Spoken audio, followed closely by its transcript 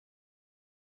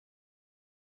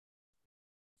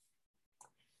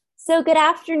So, good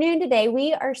afternoon today.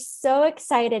 We are so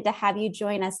excited to have you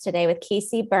join us today with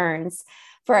Casey Burns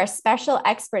for our special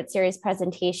expert series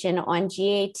presentation on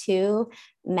GA2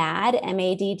 MAD,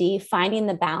 M-A-D-D, Finding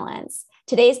the Balance.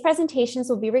 Today's presentations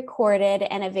will be recorded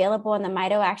and available on the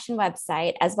Mito Action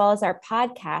website, as well as our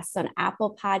podcasts on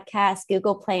Apple Podcasts,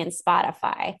 Google Play, and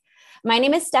Spotify. My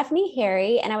name is Stephanie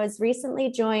Harry, and I was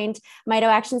recently joined Mito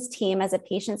Action's team as a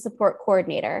patient support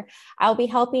coordinator. I'll be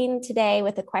helping today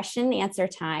with a question and answer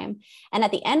time. And at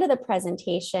the end of the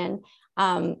presentation,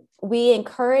 we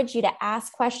encourage you to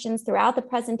ask questions throughout the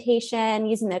presentation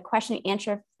using the question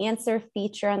and answer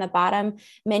feature on the bottom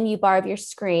menu bar of your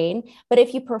screen. But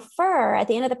if you prefer, at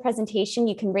the end of the presentation,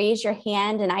 you can raise your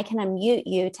hand and I can unmute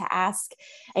you to ask,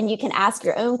 and you can ask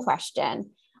your own question.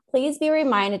 Please be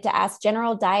reminded to ask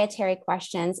general dietary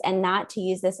questions and not to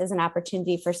use this as an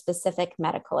opportunity for specific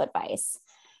medical advice.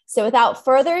 So without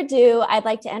further ado, I'd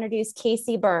like to introduce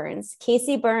Casey Burns.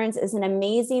 Casey Burns is an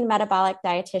amazing metabolic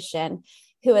dietitian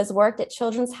who has worked at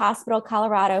Children's Hospital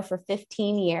Colorado for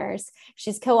 15 years.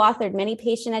 She's co-authored many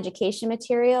patient education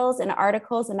materials and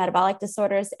articles in metabolic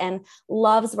disorders and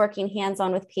loves working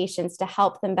hands-on with patients to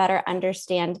help them better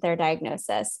understand their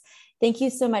diagnosis. Thank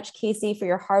you so much, Casey, for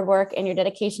your hard work and your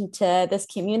dedication to this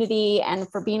community and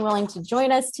for being willing to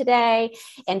join us today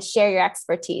and share your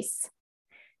expertise.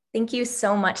 Thank you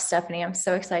so much, Stephanie. I'm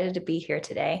so excited to be here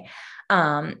today.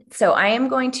 So I am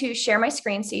going to share my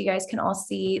screen so you guys can all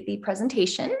see the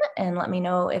presentation and let me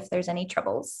know if there's any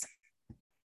troubles.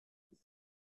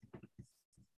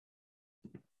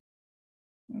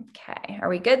 Okay, are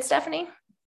we good, Stephanie?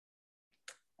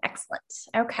 Excellent.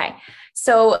 Okay.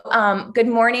 So good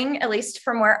morning, at least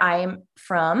from where I'm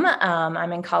from.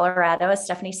 I'm in Colorado, as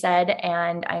Stephanie said,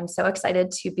 and I'm so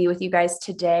excited to be with you guys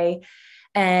today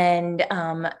and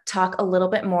talk a little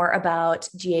bit more about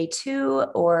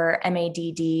GA2 or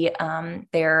MADD.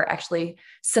 They're actually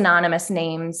synonymous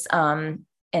names,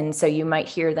 and so you might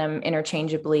hear them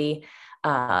interchangeably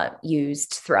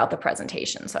used throughout the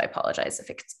presentation. So I apologize if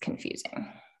it's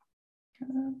confusing.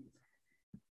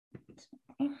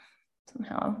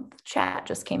 Somehow the chat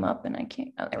just came up and I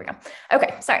can't, oh, there we go.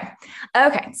 Okay, sorry.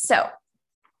 Okay, so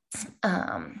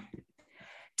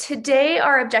today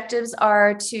our objectives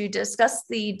are to discuss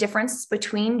the difference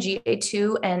between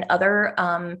GA2 and other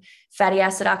fatty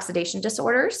acid oxidation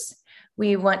disorders.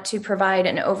 We want to provide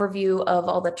an overview of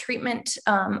all the treatment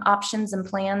options and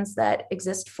plans that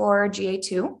exist for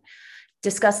GA2,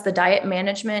 discuss the diet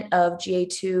management of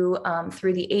GA2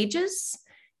 through the ages,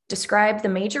 describe the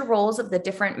major roles of the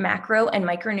different macro and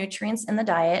micronutrients in the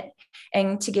diet,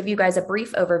 and to give you guys a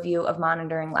brief overview of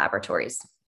monitoring laboratories.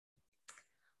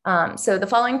 So the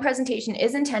following presentation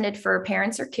is intended for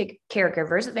parents or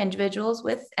caregivers of individuals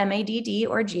with MADD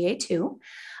or GA2.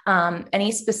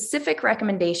 Any specific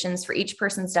recommendations for each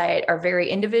person's diet are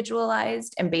very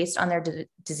individualized and based on their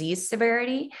disease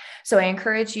severity. So I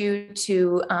encourage you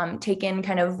to take in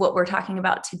kind of what we're talking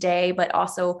about today, but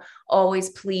also always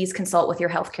please consult with your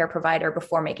healthcare provider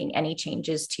before making any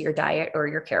changes to your diet or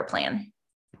your care plan.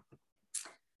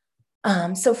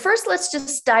 So first, let's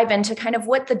just dive into kind of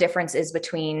what the difference is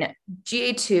between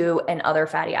GA2 and other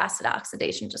fatty acid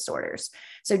oxidation disorders.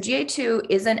 So GA2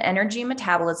 is an energy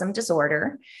metabolism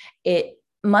disorder. It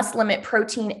must limit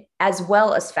protein as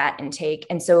well as fat intake.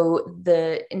 And so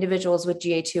the individuals with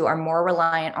GA2 are more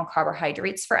reliant on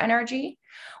carbohydrates for energy,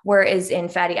 whereas in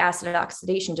fatty acid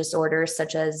oxidation disorders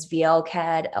such as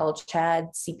VLCAD,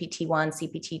 LCHAD, CPT1,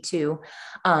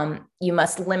 CPT2, you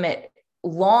must limit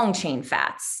long chain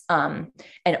fats, and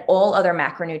all other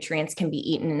macronutrients can be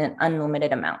eaten in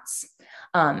unlimited amounts.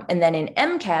 And then in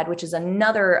MCAD, which is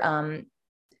another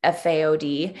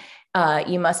FAOD,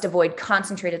 you must avoid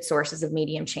concentrated sources of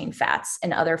medium chain fats,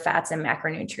 and other fats and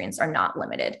macronutrients are not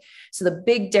limited. So the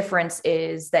big difference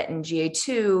is that in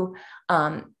GA2,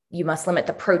 you must limit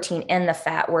the protein and the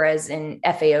fat, whereas in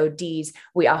FAODs,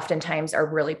 we oftentimes are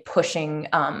really pushing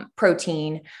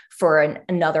protein for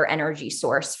another energy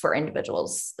source for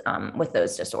individuals with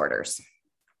those disorders.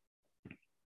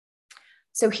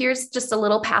 So here's just a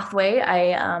little pathway.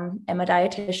 I am a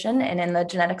dietitian and in the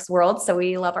genetics world, so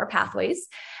we love our pathways.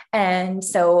 And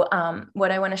so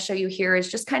what I want to show you here is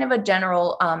just kind of a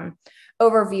general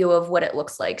overview of what it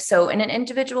looks like. So in an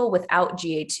individual without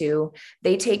GA2,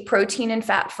 they take protein and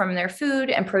fat from their food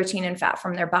and protein and fat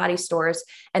from their body stores,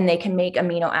 and they can make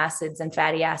amino acids and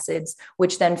fatty acids,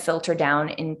 which then filter down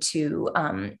into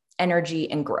energy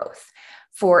and growth.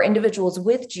 For individuals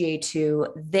with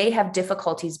GA2, they have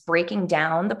difficulties breaking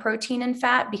down the protein and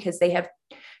fat because they have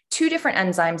two different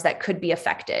enzymes that could be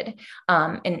affected.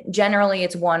 And generally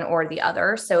it's one or the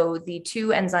other. So the two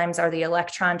enzymes are the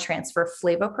electron transfer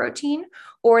flavoprotein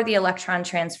or the electron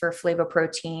transfer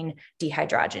flavoprotein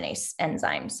dehydrogenase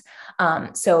enzymes.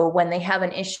 So when they have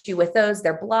an issue with those,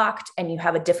 they're blocked and you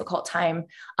have a difficult time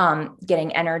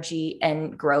getting energy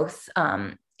and growth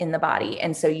in the body.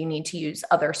 And so you need to use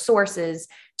other sources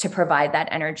to provide that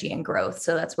energy and growth.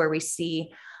 So that's where we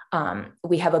see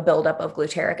we have a buildup of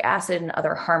glutaric acid and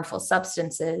other harmful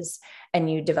substances, and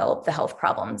you develop the health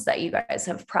problems that you guys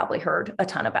have probably heard a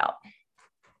ton about.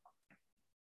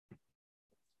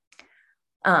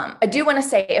 I do want to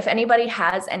say, if anybody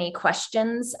has any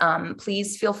questions,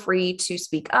 please feel free to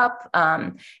speak up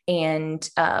and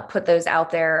put those out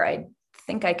there. I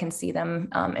think I can see them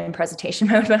in presentation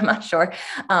mode, but I'm not sure.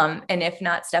 And if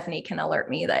not, Stephanie can alert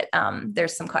me that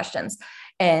there's some questions.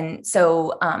 And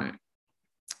so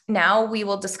now we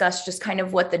will discuss just kind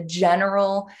of what the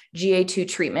general GA2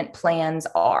 treatment plans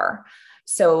are.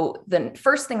 So the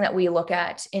first thing that we look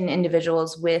at in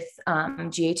individuals with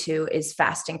GA2 is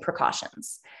fasting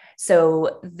precautions.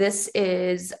 So this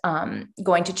is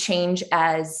going to change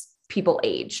as people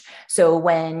age. So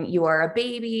when you are a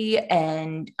baby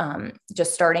and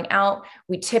just starting out,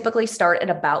 we typically start at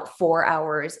about 4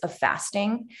 hours of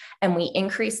fasting, and we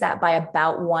increase that by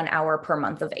about 1 hour per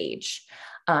month of age.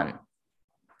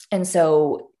 And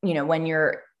so, when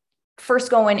you're first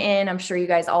going in, I'm sure you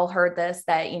guys all heard this,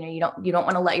 that, you don't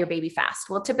want to let your baby fast.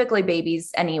 Well, typically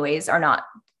babies anyways are not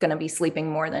going to be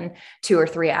sleeping more than 2 or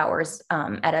 3 hours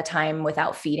at a time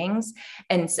without feedings.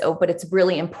 And so, but it's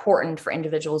really important for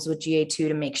individuals with GA2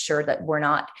 to make sure that we're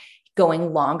not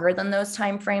going longer than those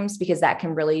timeframes, because that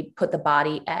can really put the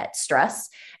body at stress,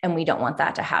 and we don't want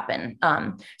that to happen.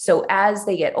 So as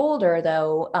they get older,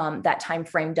 though, that time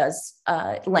frame does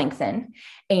lengthen,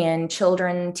 and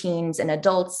children, teens, and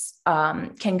adults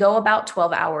can go about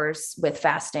 12 hours with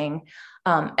fasting.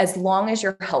 As long as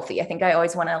you're healthy. I think I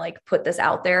always want to put this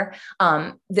out there.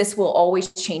 This will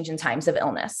always change in times of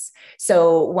illness.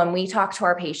 So when we talk to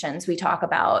our patients, we talk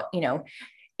about,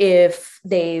 if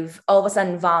they've all of a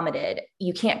sudden vomited,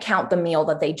 you can't count the meal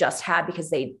that they just had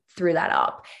because they threw that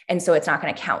up. And so it's not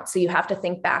going to count. So you have to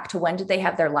think back to, when did they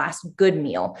have their last good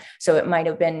meal? So it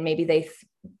might've been, maybe they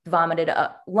vomited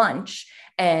at lunch,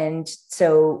 and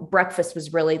so breakfast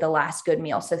was really the last good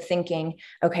meal. So thinking,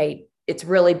 okay, it's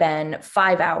really been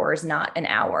 5 hours, not an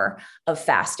hour of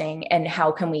fasting. And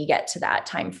how can we get to that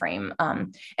time frame?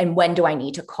 And when do I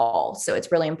need to call? So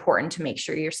it's really important to make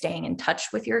sure you're staying in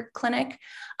touch with your clinic.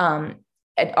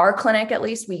 At our clinic, at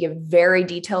least, we give very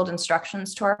detailed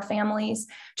instructions to our families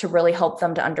to really help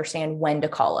them to understand when to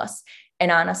call us.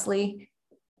 And honestly,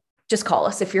 just call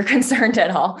us if you're concerned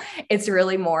at all. It's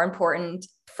really more important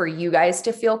for you guys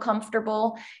to feel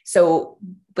comfortable. So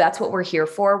that's what we're here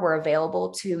for. We're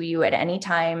available to you at any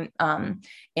time.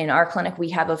 In our clinic, we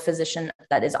have a physician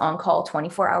that is on call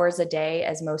 24 hours a day,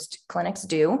 as most clinics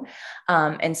do.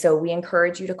 And so we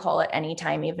encourage you to call at any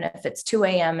time, even if it's 2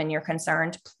 a.m. and you're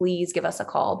concerned, please give us a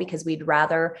call, because we'd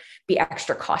rather be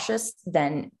extra cautious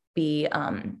than be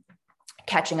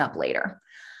catching up later.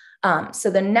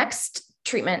 So the next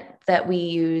treatment that we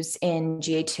use in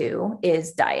GA2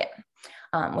 is diet.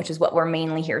 Which is what we're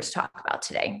mainly here to talk about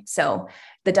today. So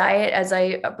the diet, as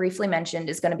I briefly mentioned,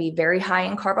 is going to be very high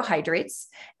in carbohydrates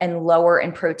and lower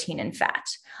in protein and fat.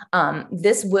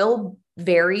 This will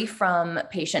vary from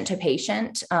patient to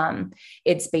patient.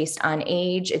 It's based on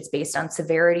age, it's based on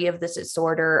severity of this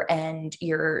disorder, and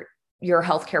your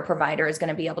healthcare provider is going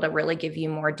to be able to really give you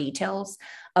more details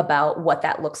about what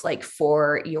that looks like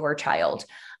for your child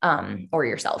or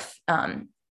yourself.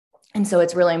 And so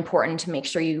it's really important to make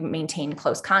sure you maintain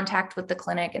close contact with the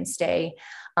clinic and stay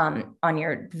on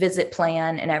your visit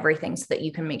plan and everything, so that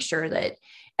you can make sure that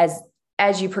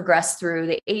as you progress through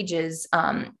the ages,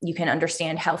 you can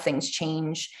understand how things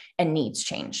change and needs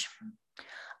change.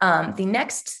 The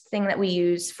next thing that we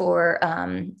use for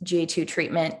GA2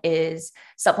 treatment is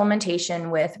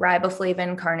supplementation with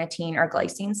riboflavin, carnitine, or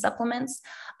glycine supplements.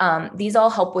 These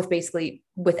all help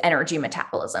with energy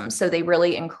metabolism. So they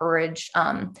really encourage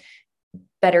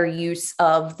better use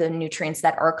of the nutrients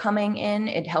that are coming in.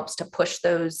 It helps to push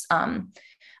those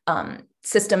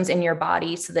systems in your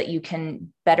body so that you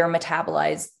can better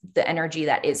metabolize the energy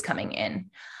that is coming in.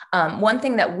 One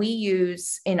thing that we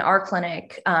use in our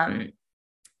clinic,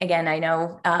 again, I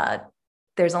know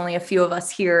there's only a few of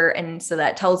us here, and so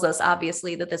that tells us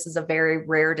obviously that this is a very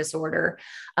rare disorder.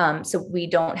 So we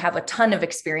don't have a ton of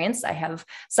experience. I have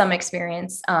some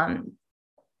experience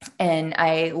And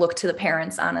I look to the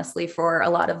parents, honestly, for a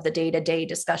lot of the day-to-day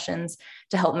discussions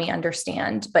to help me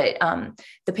understand. But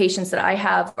the patients that I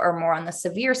have are more on the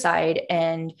severe side.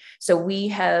 And so we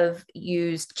have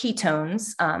used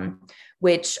ketones,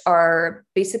 which are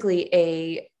basically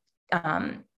a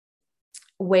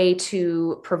way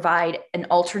to provide an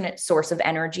alternate source of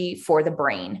energy for the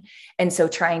brain. And so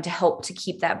trying to help to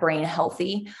keep that brain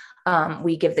healthy,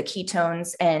 we give the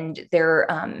ketones, and they're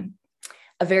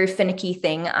a very finicky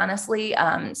thing, honestly.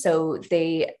 So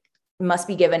they must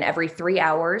be given every 3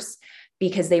 hours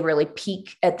because they really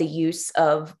peak at the use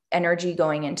of energy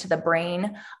going into the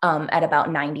brain at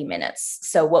about 90 minutes.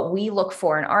 So what we look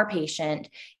for in our patient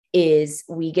is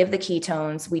we give the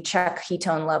ketones, we check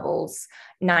ketone levels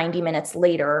 90 minutes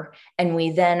later, and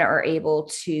we then are able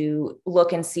to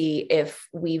look and see if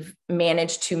we've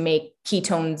managed to make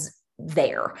ketones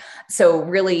there. So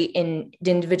really in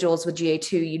individuals with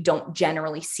GA2, you don't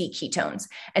generally see ketones.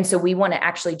 And so we want to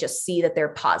actually just see that they're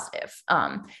positive.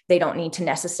 They don't need to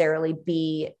necessarily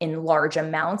be in large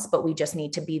amounts, but we just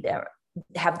need to be there,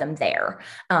 have them there.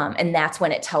 And that's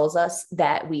when it tells us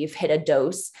that we've hit a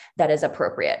dose that is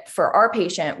appropriate. For our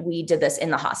patient, we did this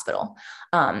in the hospital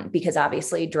because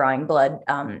obviously drawing blood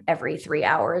every 3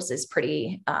 hours is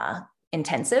pretty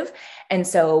intensive. And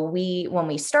so when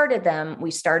we started them,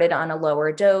 we started on a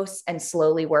lower dose and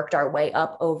slowly worked our way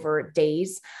up over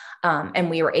days. And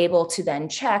we were able to then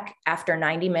check after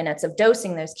 90 minutes of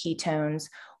dosing those ketones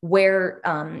where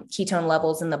ketone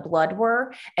levels in the blood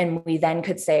were. And we then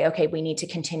could say, okay, we need to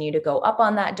continue to go up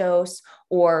on that dose,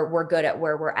 or we're good at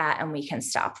where we're at and we can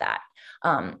stop that.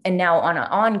 And now on an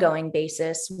ongoing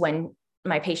basis, when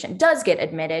my patient does get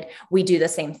admitted, we do the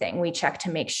same thing. We check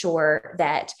to make sure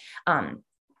that,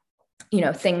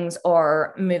 things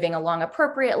are moving along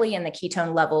appropriately and the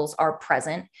ketone levels are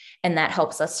present. And that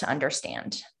helps us to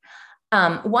understand.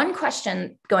 One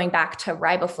question going back to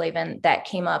riboflavin that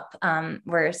came up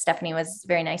where Stephanie was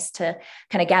very nice to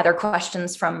kind of gather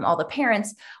questions from all the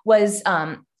parents was,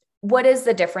 what is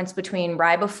the difference between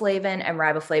riboflavin and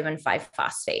riboflavin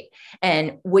 5-phosphate,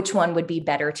 and which one would be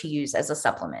better to use as a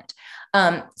supplement?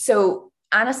 So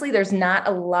honestly, there's not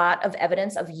a lot of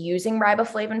evidence of using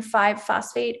riboflavin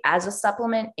 5-phosphate as a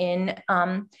supplement in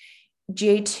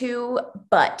GA2,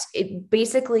 but it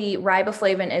basically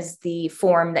riboflavin is the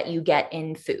form that you get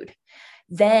in food.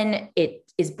 Then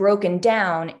it is broken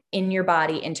down in your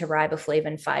body into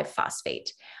riboflavin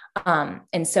 5-phosphate.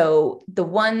 And so the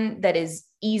one that is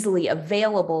easily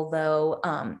available, though,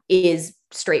 is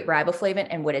straight riboflavin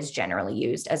and what is generally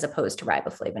used as opposed to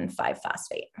riboflavin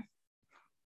 5-phosphate.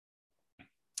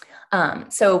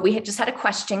 So we had just had a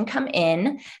question come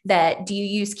in that, do you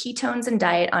use ketones in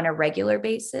diet on a regular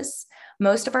basis?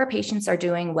 Most of our patients are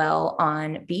doing well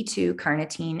on B2,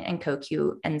 carnitine, and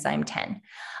CoQ enzyme 10.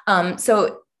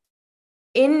 So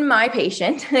in my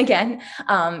patient, again,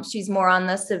 she's more on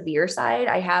the severe side.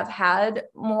 I have had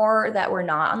more that were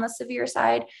not on the severe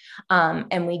side.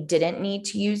 And we didn't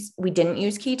use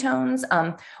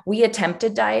ketones. We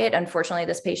attempted diet. Unfortunately,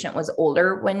 this patient was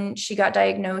older when she got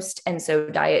diagnosed. And so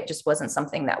diet just wasn't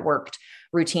something that worked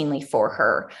routinely for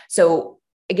her. So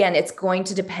again, it's going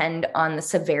to depend on the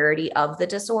severity of the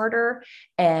disorder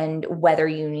and whether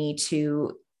you need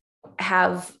to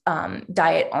have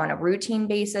diet on a routine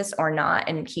basis or not,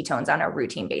 and ketones on a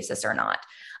routine basis or not.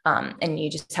 And you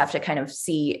just have to kind of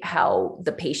see how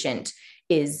the patient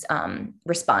is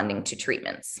responding to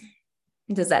treatments.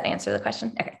 Does that answer the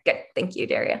question? Okay, good. Thank you,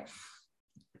 Daria.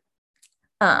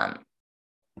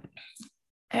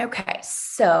 Okay,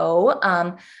 so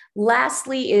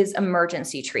lastly is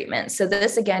emergency treatment. So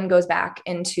this again goes back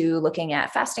into looking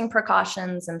at fasting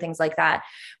precautions and things like that,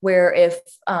 where if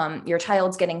your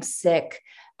child's getting sick,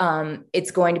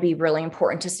 it's going to be really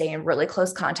important to stay in really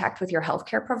close contact with your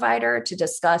healthcare provider to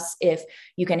discuss if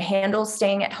you can handle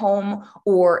staying at home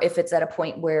or if it's at a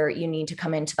point where you need to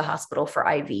come into the hospital for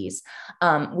IVs.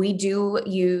 We do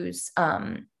use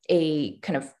a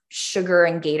kind of sugar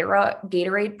and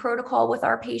Gatorade protocol with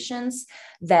our patients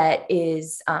that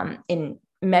is in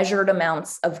measured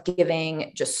amounts of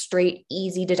giving just straight,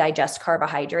 easy to digest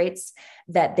carbohydrates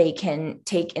that they can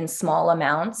take in small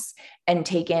amounts and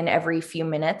take in every few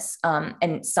minutes.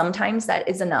 And sometimes that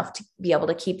is enough to be able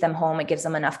to keep them home. It gives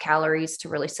them enough calories to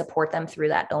really support them through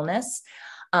that illness.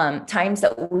 Times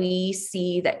that we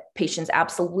see that patients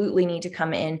absolutely need to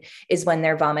come in is when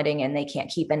they're vomiting and they can't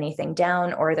keep anything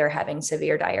down, or they're having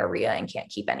severe diarrhea and can't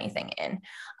keep anything in.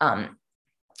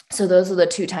 So those are the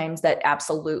two times that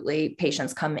absolutely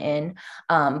patients come in.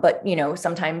 But,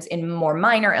 sometimes in more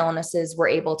minor illnesses, we're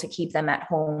able to keep them at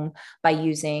home by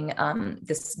using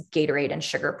this Gatorade and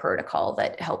sugar protocol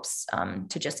that helps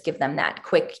to just give them that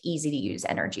quick, easy to use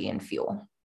energy and fuel.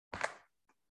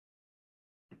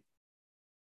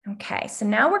 Okay, so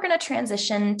now we're going to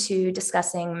transition to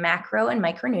discussing macro and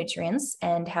micronutrients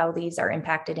and how these are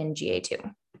impacted in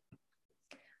GA2.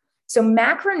 So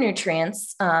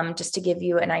macronutrients, just to give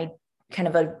you kind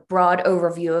of a broad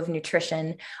overview of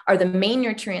nutrition, are the main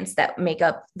nutrients that make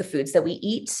up the foods that we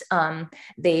eat.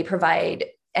 They provide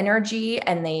energy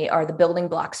and they are the building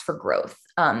blocks for growth.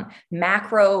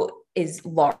 Macro is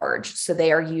large, so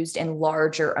they are used in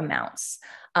larger amounts.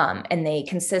 And they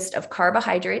consist of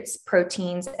carbohydrates,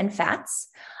 proteins, and fats.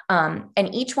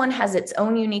 And each one has its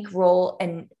own unique role,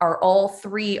 and all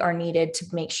three are needed to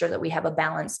make sure that we have a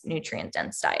balanced,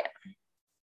 nutrient-dense diet.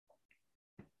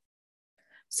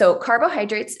 So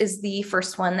carbohydrates is the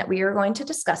first one that we are going to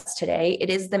discuss today. It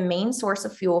is the main source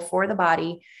of fuel for the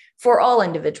body for all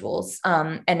individuals,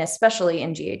 and especially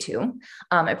in GA2.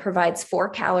 It provides 4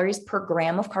 calories per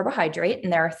gram of carbohydrate,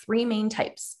 and there are 3 main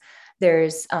types.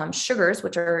 There's sugars,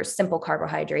 which are simple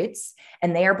carbohydrates,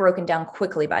 and they are broken down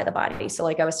quickly by the body. So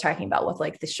like I was talking about with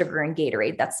like the sugar and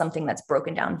Gatorade, that's something that's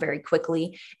broken down very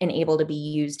quickly and able to be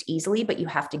used easily, but you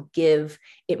have to give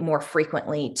it more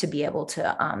frequently to be able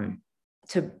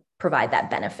to provide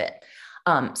that benefit.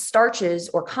 Starches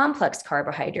or complex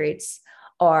carbohydrates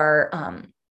are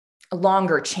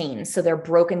longer chains. So they're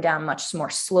broken down much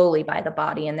more slowly by the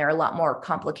body, and they're a lot more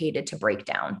complicated to break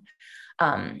down.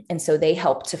 And so they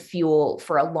help to fuel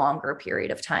for a longer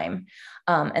period of time.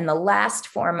 And the last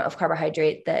form of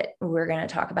carbohydrate that we're going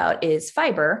to talk about is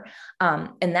fiber.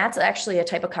 And that's actually a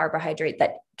type of carbohydrate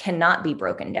that cannot be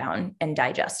broken down and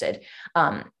digested.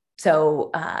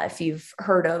 So if you've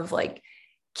heard of like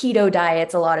keto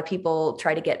diets, a lot of people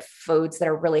try to get foods that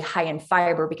are really high in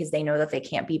fiber because they know that they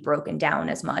can't be broken down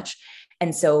as much.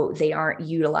 And so they aren't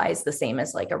utilized the same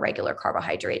as like a regular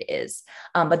carbohydrate is.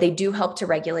 But they do help to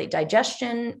regulate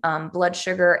digestion, blood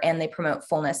sugar, and they promote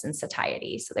fullness and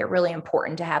satiety. So they're really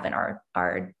important to have in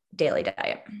our daily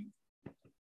diet.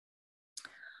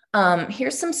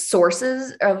 Here's some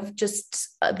sources of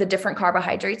just the different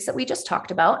carbohydrates that we just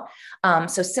talked about.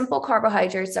 So simple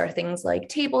carbohydrates are things like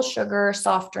table sugar,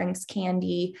 soft drinks,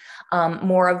 candy,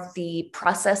 more of the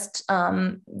processed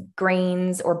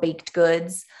grains or baked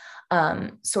goods.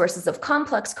 Sources of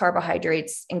complex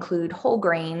carbohydrates include whole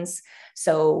grains,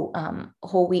 so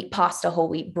whole wheat pasta, whole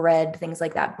wheat bread, things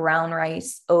like that, brown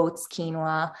rice, oats,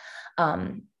 quinoa.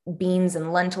 Beans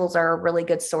and lentils are a really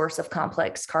good source of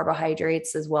complex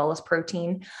carbohydrates as well as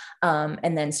protein,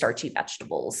 and then starchy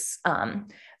vegetables.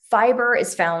 Fiber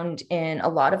is found in a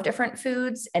lot of different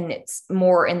foods, and it's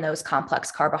more in those complex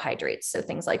carbohydrates. So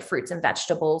things like fruits and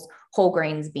vegetables, whole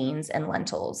grains, beans, and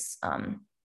lentils.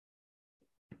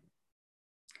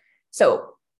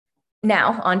 So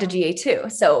now on to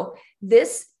GA2. So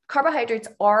carbohydrates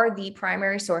are the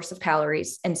primary source of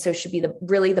calories, and so should be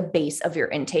really the base of your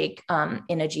intake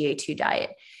in a GA2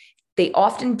 diet. They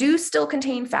often do still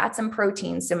contain fats and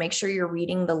proteins, so make sure you're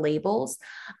reading the labels.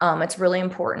 It's really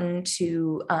important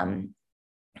to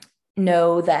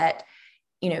know that,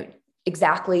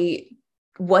 exactly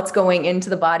what's going into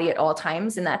the body at all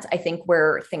times. And that's, I think,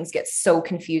 where things get so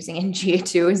confusing in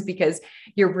GA2 is because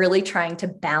you're really trying to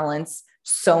balance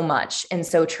so much. And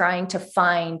so trying to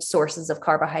find sources of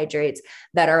carbohydrates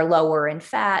that are lower in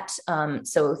fat.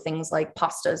 So things like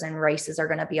pastas and rices are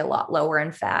going to be a lot lower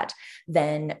in fat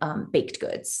than baked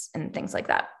goods and things like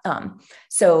that.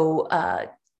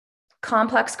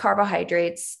 Complex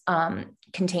carbohydrates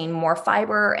contain more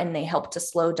fiber and they help to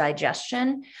slow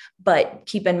digestion, but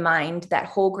keep in mind that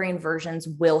whole grain versions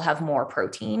will have more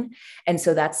protein. And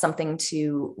so that's something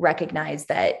to recognize,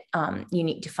 that you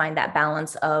need to find that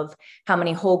balance of how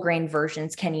many whole grain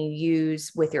versions can you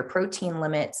use with your protein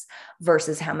limits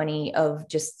versus how many of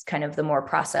just kind of the more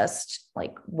processed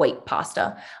like white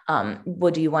pasta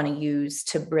would you want to use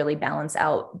to really balance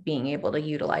out being able to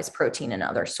utilize protein in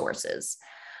other sources.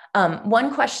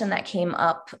 One question that came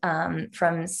up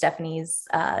from Stephanie's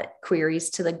queries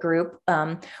to the group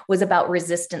was about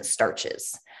resistant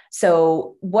starches.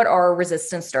 So what are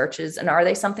resistant starches, and are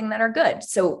they something that are good?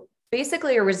 So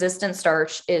basically a resistant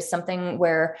starch is something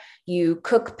where you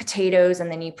cook potatoes and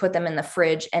then you put them in the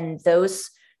fridge, and those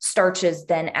starches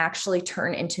then actually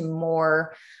turn into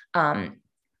more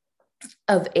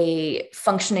of a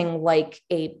functioning like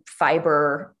a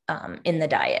fiber in the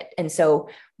diet. And so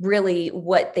really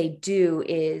what they do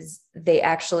is they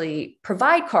actually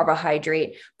provide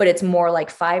carbohydrate, but it's more like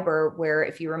fiber, where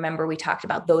if you remember, we talked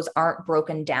about those aren't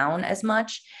broken down as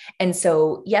much. And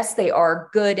so, yes, they are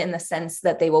good in the sense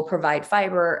that they will provide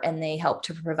fiber and they help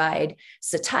to provide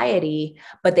satiety,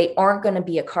 but they aren't going to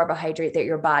be a carbohydrate that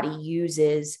your body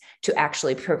uses to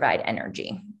actually provide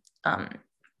energy.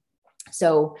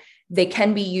 So they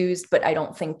can be used, but I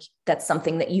don't think that's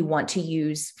something that you want to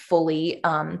use fully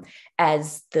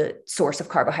as the source of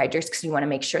carbohydrates, because you want to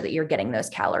make sure that you're getting those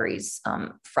calories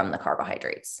from the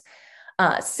carbohydrates.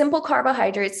 Simple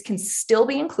carbohydrates can still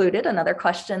be included. Another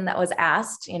question that was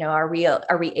asked, are we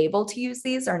able to use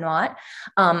these or not?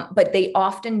 But they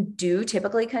often do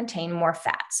typically contain more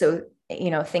fat. So,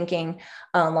 thinking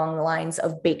along the lines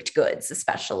of baked goods,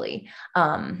 especially.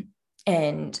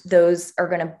 And those are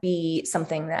going to be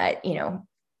something that,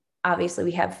 obviously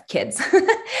we have kids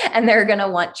and they're going to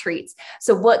want treats.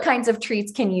 So what kinds of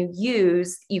treats can you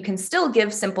use? You can still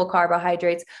give simple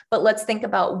carbohydrates, but let's think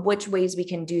about which ways we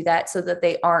can do that so that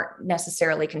they aren't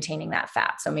necessarily containing that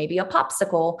fat. So maybe a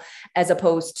popsicle as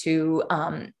opposed to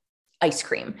ice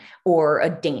cream or a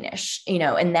Danish,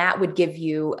 and that would give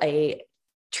you a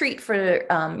treat for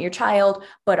your child,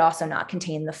 but also not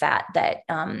contain the fat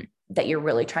that you're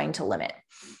really trying to limit.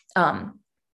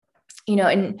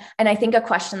 And I think a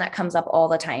question that comes up all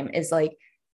the time is like,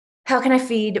 how can I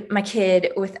feed my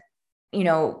kid with,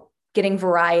 getting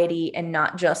variety and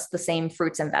not just the same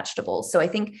fruits and vegetables? So I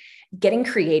think getting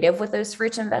creative with those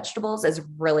fruits and vegetables is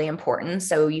really important.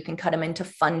 So you can cut them into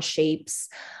fun shapes.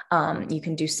 You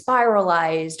can do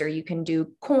spiralized, or you can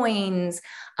do coins.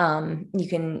 You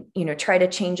can, try to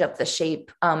change up the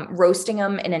shape. Roasting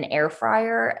them in an air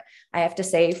fryer, I have to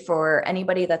say, for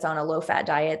anybody that's on a low-fat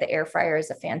diet, the air fryer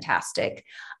is a fantastic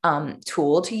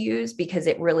tool to use, because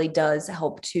it really does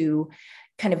help to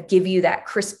kind of give you that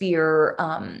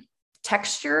crispier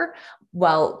texture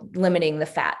while limiting the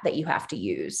fat that you have to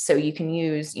use. So you can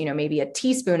use, maybe a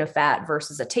teaspoon of fat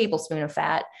versus a tablespoon of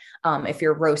fat if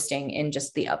you're roasting in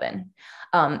just the oven.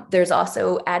 There's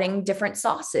also adding different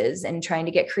sauces and trying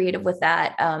to get creative with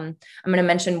that. I'm going to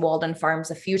mention Walden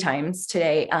Farms a few times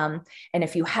today. And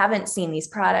if you haven't seen these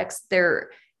products, they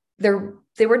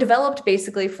were developed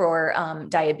basically for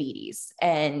diabetes,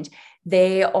 and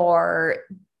they are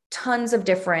tons of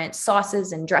different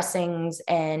sauces and dressings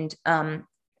and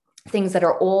things that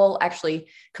are all actually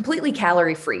completely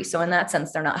calorie free. So in that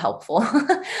sense, they're not helpful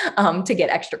to get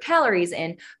extra calories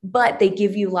in, but they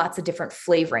give you lots of different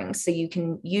flavorings. So you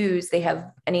can they have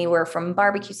anywhere from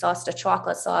barbecue sauce to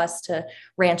chocolate sauce to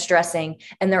ranch dressing,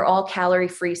 and they're all calorie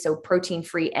free. So protein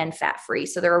free and fat free.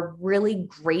 So they're a really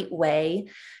great way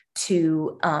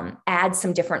to add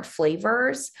some different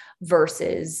flavors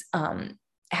versus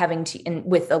having to,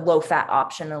 with a low fat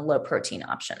option, a low protein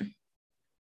option.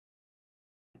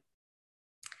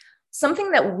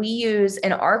 Something that we use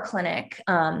in our clinic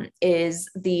is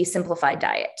the simplified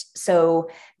diet. So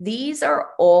these are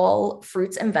all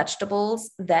fruits and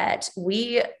vegetables that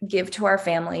we give to our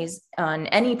families on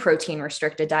any protein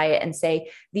restricted diet and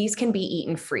say, these can be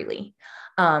eaten freely.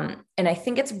 And I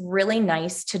think it's really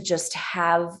nice to just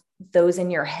have those in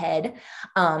your head.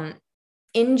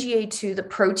 In GA2, the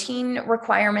protein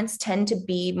requirements tend to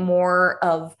be more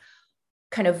of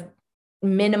kind of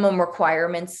minimum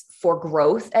requirements for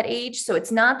growth at age. So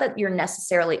it's not that you're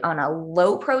necessarily on a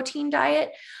low protein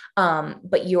diet,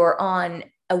 but you're on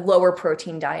a lower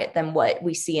protein diet than what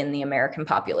we see in the American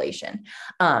population.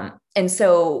 And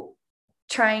so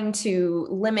trying to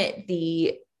limit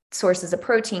the sources of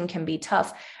protein can be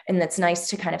tough. And that's nice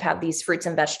to kind of have these fruits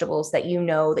and vegetables that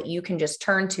that you can just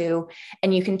turn to,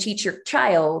 and you can teach your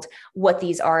child what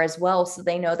these are as well. So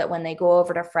they know that when they go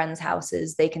over to friends'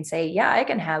 houses, they can say, yeah, I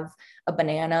can have a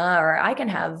banana, or I can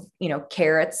have,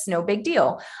 carrots, no big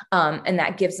deal. And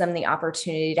that gives them the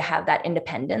opportunity to have that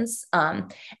independence.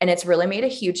 And it's really made a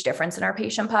huge difference in our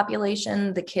patient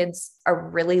population. The kids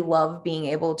really love being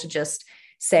able to just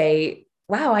say,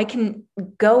 wow, I can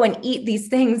go and eat these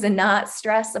things and not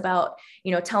stress about,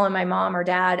 telling my mom or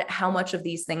dad how much of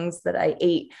these things that I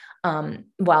ate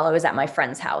while I was at my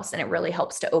friend's house. And it really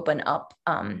helps to open up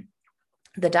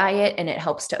the diet, and it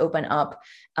helps to open up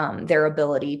their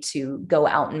ability to go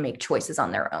out and make choices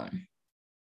on their own.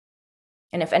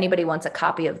 And if anybody wants a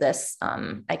copy of this,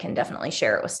 I can definitely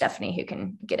share it with Stephanie, who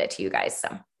can get it to you guys.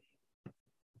 So.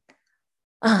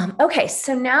 Okay,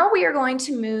 so now we are going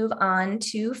to move on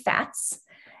to fats.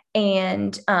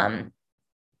 And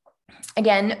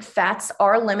again, fats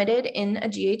are limited in a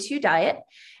GA2 diet.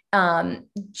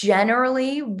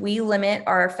 Generally, we limit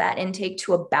our fat intake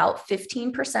to about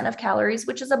 15% of calories,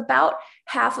 which is about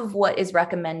half of what is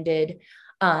recommended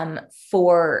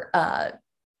for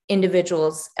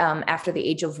individuals after the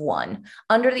age of 1.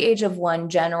 Under the age of 1,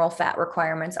 general fat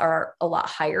requirements are a lot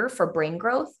higher for brain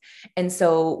growth. And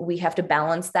so we have to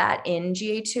balance that in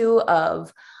GA2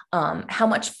 of how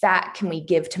much fat can we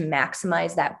give to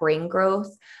maximize that brain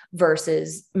growth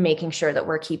versus making sure that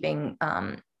we're keeping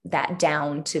that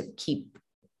down to keep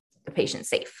the patient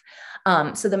safe.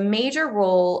 So the major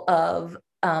role of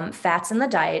fats in the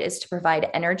diet is to provide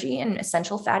energy and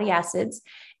essential fatty acids.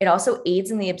 It also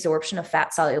aids in the absorption of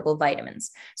fat-soluble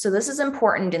vitamins. So this is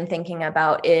important in thinking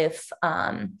about if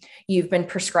you've been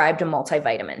prescribed a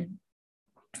multivitamin.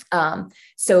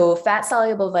 So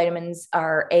fat-soluble vitamins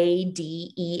are A,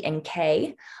 D, E, and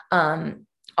K.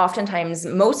 Oftentimes,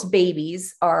 most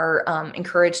babies are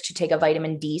encouraged to take a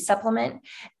vitamin D supplement,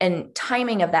 and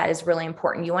timing of that is really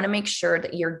important. You want to make sure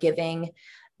that you're giving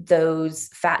those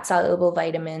fat soluble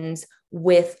vitamins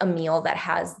with a meal that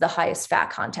has the highest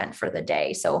fat content for the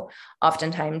day. So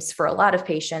oftentimes for a lot of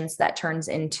patients that turns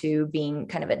into being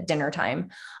kind of at dinner time.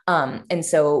 And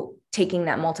so taking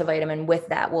that multivitamin with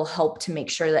that will help to make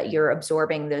sure that you're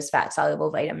absorbing those fat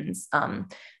soluble vitamins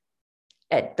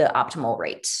at the optimal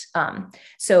rate.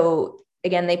 So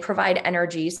again, they provide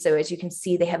energy. So as you can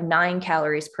see, they have 9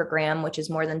 calories per gram, which is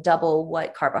more than double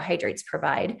what carbohydrates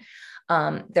provide.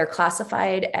 They're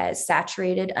classified as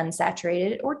saturated,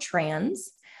 unsaturated, or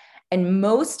trans. And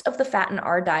most of the fat in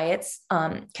our diets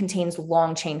contains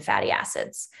long chain fatty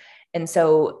acids. And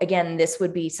so again, this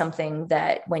would be something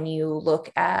that when you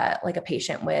look at like a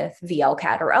patient with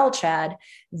VLCAD or LCHAD,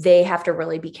 they have to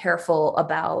really be careful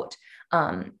about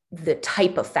the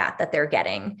type of fat that they're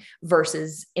getting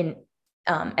versus in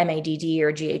MADD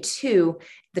or GA2,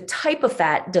 the type of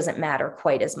fat doesn't matter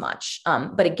quite as much.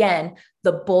 But again,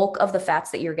 the bulk of the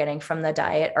fats that you're getting from the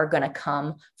diet are going to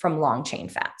come from long chain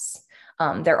fats.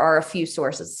 There are a few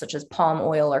sources such as palm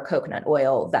oil or coconut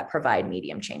oil that provide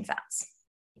medium chain fats.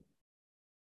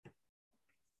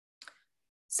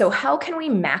 So how can we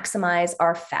maximize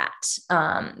our fat?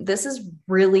 This is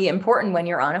really important when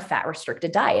you're on a fat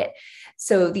restricted diet.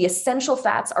 So the essential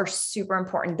fats are super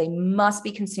important. They must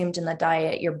be consumed in the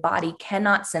diet. Your body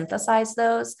cannot synthesize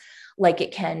those like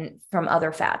it can from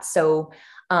other fats. So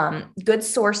good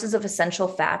sources of essential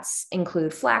fats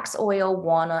include flax oil,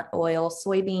 walnut oil,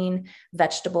 soybean,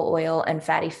 vegetable oil, and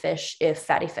fatty fish if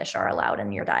fatty fish are allowed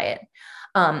in your diet.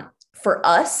 For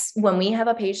us, when we have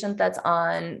a patient that's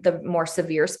on the more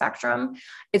severe spectrum,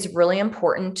 it's really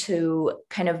important to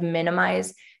kind of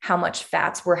minimize how much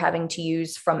fats we're having to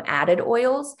use from added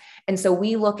oils. And so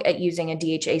we look at using a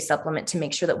DHA supplement to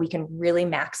make sure that we can really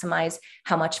maximize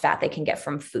how much fat they can get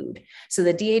from food. So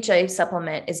the DHA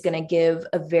supplement is going to give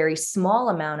a very small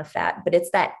amount of fat, but it's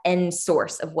that end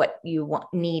source of what you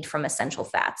need from essential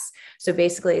fats. So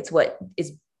basically it's what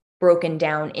is broken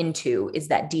down into is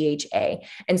that DHA.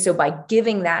 And so by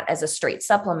giving that as a straight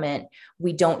supplement,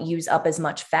 we don't use up as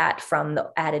much fat from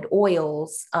the added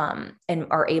oils and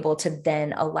are able to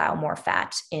then allow more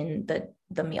fat in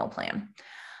the meal plan.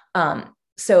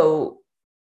 So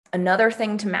another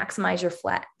thing to maximize your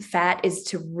fat is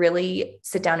to really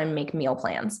sit down and make meal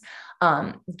plans.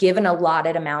 Give an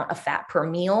allotted amount of fat per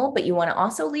meal, but you want to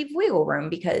also leave wiggle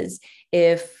room because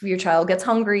if your child gets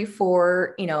hungry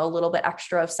for, a little bit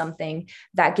extra of something,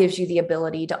 that gives you the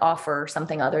ability to offer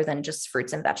something other than just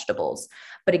fruits and vegetables.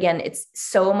 But again, it's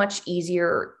so much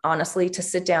easier, honestly, to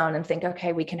sit down and think,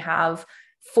 okay, we can have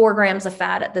 4 grams of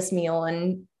fat at this meal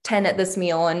and 10 at this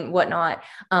meal and whatnot.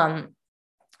 And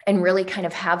really kind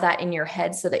of have that in your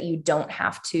head so that you don't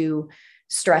have to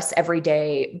stress every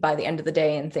day by the end of the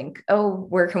day and think, oh,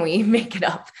 where can we make it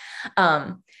up?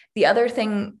 The other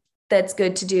thing that's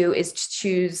good to do is to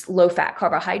choose low fat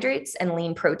carbohydrates and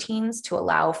lean proteins to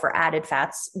allow for added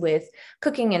fats with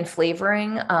cooking and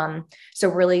flavoring. So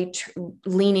really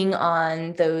leaning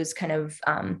on those kind of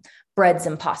breads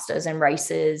and pastas and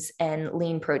rices and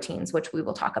lean proteins, which we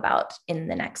will talk about in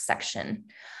the next section.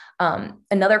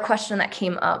 Another question that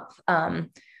came up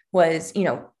was,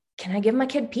 can I give my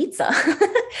kid pizza?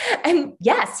 And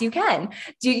yes, you can.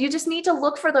 You just need to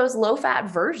look for those low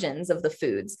fat versions of the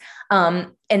foods.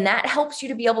 And that helps you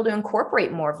to be able to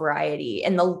incorporate more variety.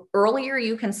 And the earlier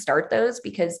you can start those,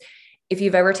 because if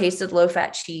you've ever tasted low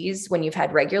fat cheese, when you've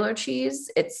had regular cheese,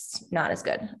 it's not as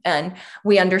good. And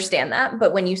we understand that.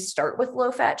 But when you start with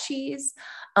low fat cheese,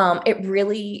 it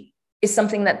really is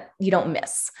something that you don't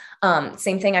miss.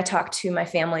 Same thing I talk to my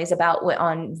families about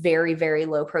on very, very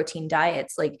low protein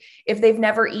diets. Like if they've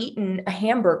never eaten a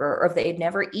hamburger or if they've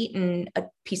never eaten a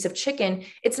piece of chicken,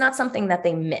 it's not something that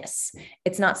they miss.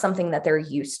 It's not something that they're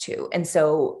used to. And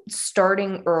so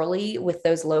starting early with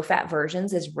those low fat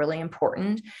versions is really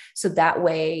important. So that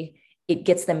way, it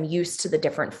gets them used to the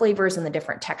different flavors and the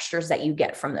different textures that you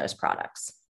get from those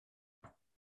products.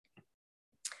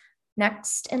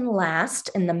 Next and last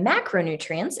in the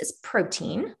macronutrients is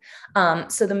protein.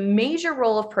 So the major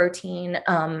role of protein,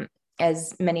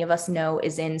 as many of us know,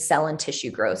 is in cell and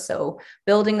tissue growth. So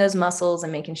building those muscles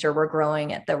and making sure we're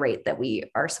growing at the rate that we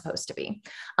are supposed to be.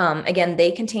 Again,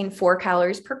 they contain 4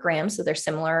 calories per gram. So they're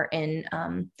similar in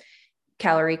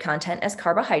calorie content as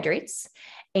carbohydrates.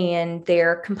 And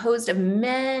they're composed of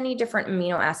many different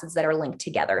amino acids that are linked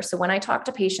together. So when I talk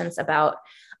to patients about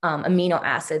amino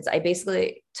acids, I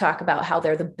basically talk about how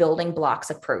they're the building blocks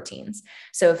of proteins.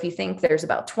 So if you think there's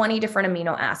about 20 different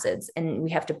amino acids and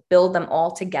we have to build them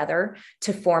all together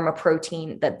to form a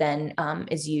protein that then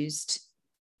is used,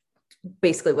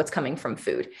 basically what's coming from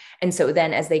food. And so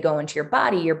then as they go into your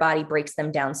body breaks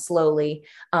them down slowly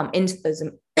into those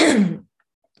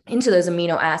into those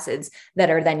amino acids that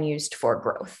are then used for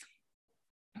growth.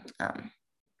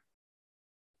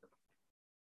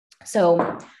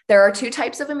 So there are 2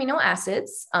 types of amino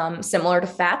acids, similar to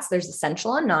fats. There's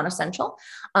essential and non-essential.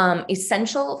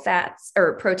 Essential fats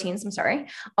or proteins,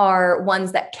 are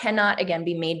ones that cannot, again,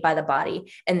 be made by the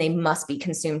body, and they must be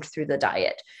consumed through the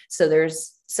diet. So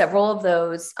there's several of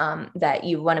those that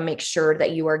you want to make sure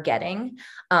that you are getting.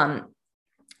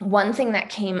 One thing that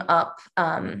came up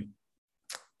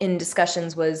in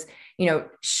discussions was,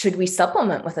 should we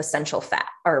supplement with essential fat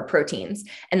or proteins?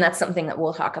 And that's something that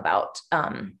we'll talk about.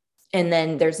 And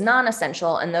then there's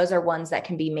non-essential, and those are ones that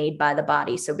can be made by the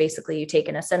body. So basically you take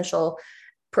an essential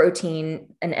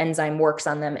protein, an enzyme works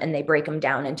on them, and they break them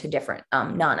down into different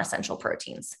non-essential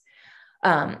proteins.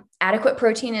 Adequate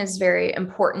protein is very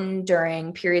important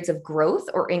during periods of growth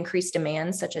or increased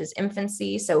demand, such as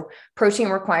infancy. So protein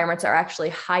requirements are actually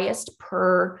highest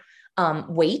per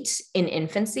weight in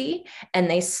infancy, and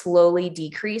they slowly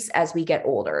decrease as we get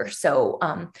older. So,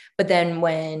 but then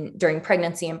during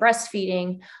pregnancy and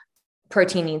breastfeeding,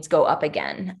 protein needs go up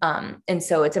again. And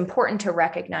so it's important to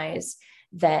recognize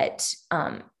that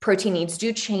protein needs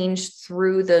do change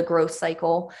through the growth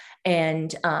cycle,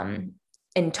 and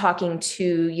talking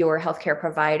to your healthcare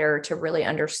provider to really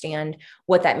understand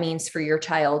what that means for your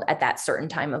child at that certain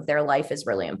time of their life is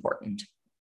really important.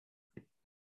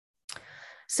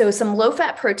 So some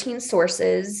low-fat protein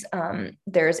sources,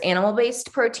 there's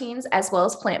animal-based proteins as well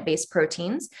as plant-based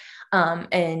proteins.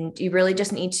 And you really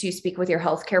just need to speak with your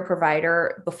healthcare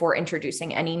provider before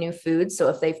introducing any new foods. So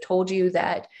if they've told you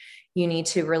that you need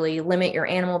to really limit your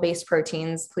animal-based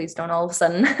proteins, please don't all of a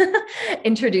sudden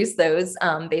introduce those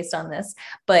based on this.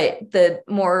 But the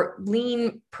more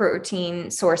lean protein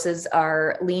sources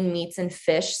are lean meats and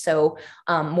fish. So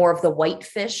more of the white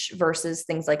fish versus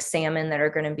things like salmon that are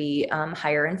going to be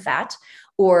higher in fat.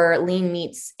 Or lean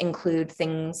meats include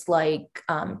things like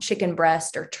chicken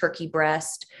breast or turkey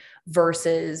breast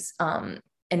versus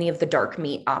any of the dark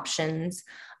meat options.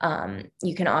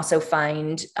 You can also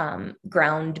find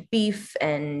ground beef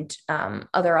and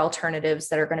other alternatives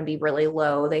that are going to be really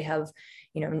low. They have,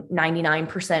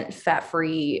 99%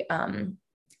 fat-free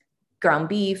ground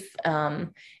beef,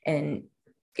 and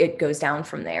it goes down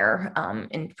from there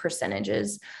in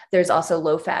percentages. There's also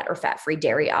low-fat or fat-free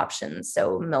dairy options,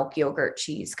 so milk, yogurt,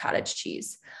 cheese, cottage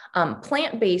cheese.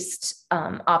 Plant-based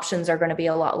options are going to be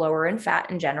a lot lower in fat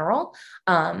in general.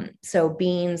 So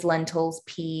beans, lentils,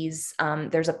 peas.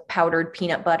 There's a powdered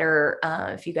peanut butter.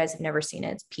 If you guys have never seen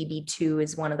it, it's PB2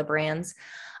 is one of the brands.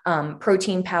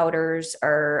 Protein powders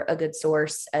are a good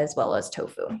source, as well as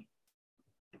tofu.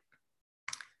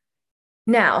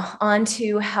 Now, on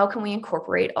to how can we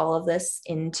incorporate all of this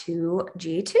into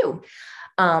GA2?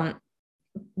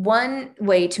 One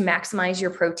way to maximize your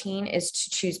protein is to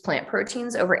choose plant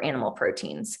proteins over animal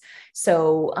proteins.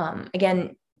 So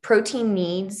again, protein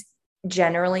needs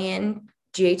generally in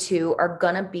GA2 are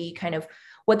going to be kind of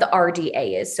what the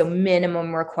RDA is, so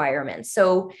minimum requirements.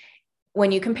 So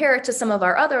when you compare it to some of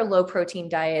our other low protein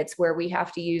diets where we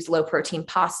have to use low protein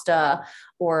pasta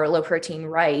or low protein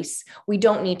rice, we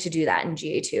don't need to do that in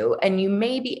GA2. And you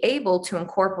may be able to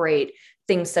incorporate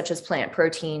things such as plant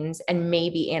proteins and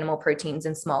maybe animal proteins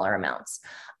in smaller amounts.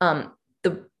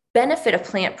 The benefit of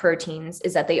plant proteins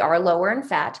is that they are lower in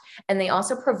fat, and they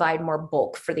also provide more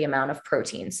bulk for the amount of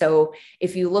protein. So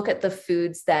if you look at the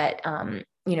foods that,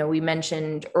 we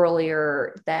mentioned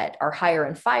earlier that are higher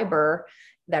in fiber,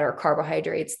 that are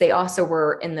carbohydrates, they also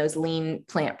were in those lean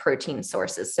plant protein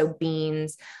sources. So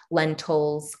beans,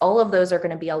 lentils, all of those are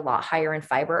going to be a lot higher in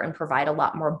fiber and provide a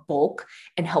lot more bulk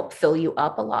and help fill you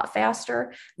up a lot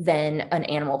faster than an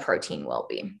animal protein will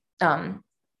be.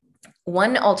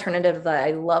 One alternative that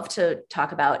I love to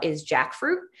talk about is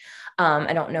jackfruit.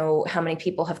 I don't know how many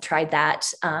people have tried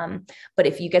that. But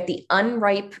if you get the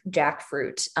unripe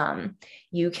jackfruit,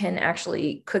 you can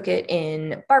actually cook it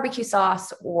in barbecue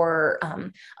sauce or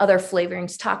other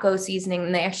flavorings, taco seasoning,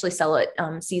 and they actually sell it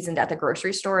seasoned at the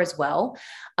grocery store as well.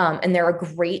 And they're a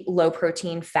great low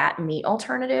protein fat meat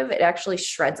alternative. It actually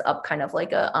shreds up kind of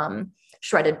like a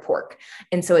shredded pork.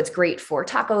 And so it's great for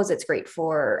tacos. It's great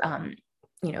for,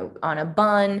 on a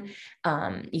bun.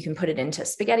 You can put it into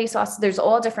spaghetti sauce. There's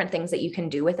all different things that you can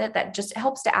do with it that just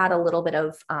helps to add a little bit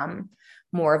of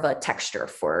more of a texture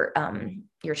for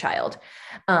your child.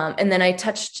 And then I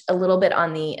touched a little bit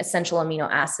on the essential amino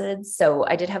acids. So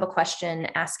I did have a question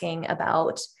asking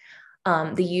about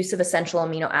the use of essential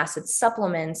amino acid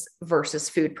supplements versus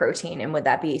food protein. And would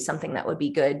that be something that would be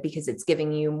good because it's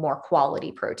giving you more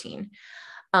quality protein?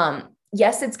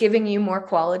 Yes, it's giving you more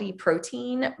quality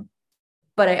protein,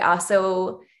 but I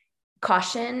also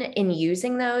caution in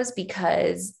using those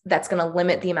because that's going to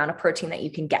limit the amount of protein that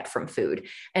you can get from food.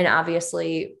 And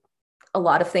obviously, a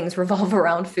lot of things revolve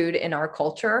around food in our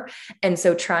culture. And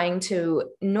so trying to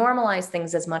normalize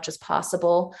things as much as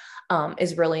possible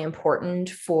is really important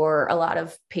for a lot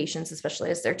of patients, especially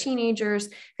as they're teenagers,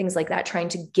 things like that, trying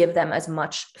to give them as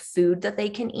much food that they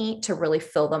can eat to really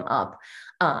fill them up.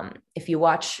 If you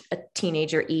watch a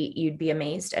teenager eat, you'd be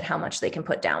amazed at how much they can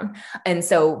put down. And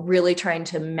so really trying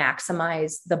to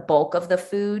maximize the bulk of the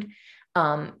food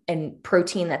and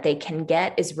protein that they can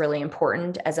get is really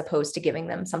important, as opposed to giving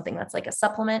them something that's like a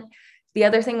supplement. The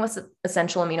other thing with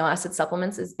essential amino acid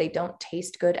supplements is they don't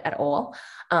taste good at all.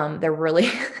 They're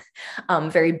really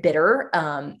very bitter,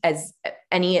 as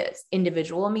any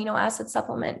individual amino acid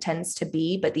supplement tends to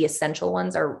be, but the essential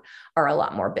ones are a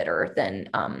lot more bitter than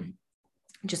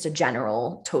just a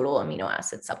general total amino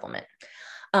acid supplement.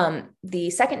 The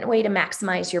second way to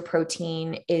maximize your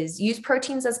protein is use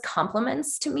proteins as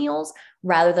complements to meals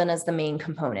rather than as the main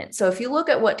component. So if you look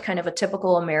at what kind of a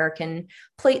typical American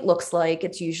plate looks like,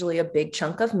 it's usually a big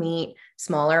chunk of meat,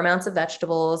 smaller amounts of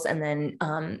vegetables, and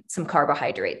then some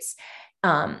carbohydrates.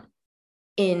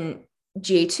 In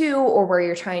GA2, or where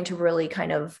you're trying to really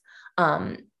kind of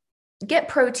get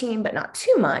protein, but not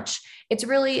too much, it's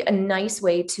really a nice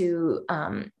way to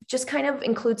just kind of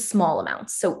include small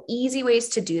amounts. So easy ways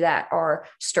to do that are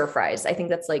stir fries. I think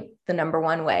that's like the number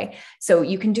one way. So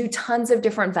you can do tons of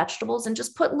different vegetables and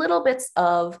just put little bits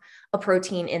of a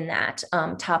protein in that.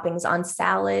 Toppings on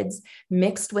salads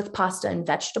mixed with pasta and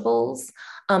vegetables.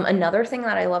 Another thing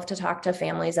that I love to talk to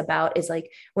families about is like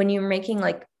when you're making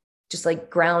like just like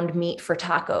ground meat for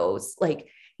tacos, like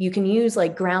you can use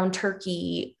like ground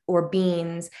turkey or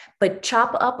beans, but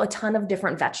chop up a ton of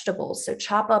different vegetables. So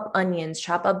chop up onions,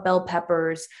 chop up bell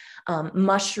peppers,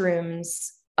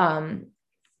 mushrooms, and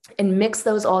mix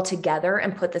those all together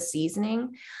and put the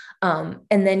seasoning. And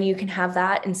then you can have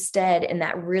that instead. And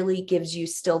that really gives you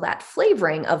still that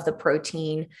flavoring of the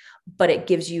protein, but it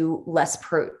gives you less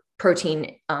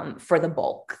protein for the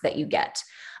bulk that you get.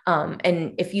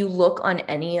 And if you look on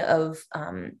any of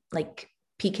like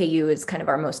PKU is kind of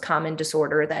our most common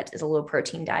disorder that is a low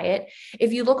protein diet.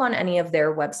 If you look on any of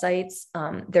their websites,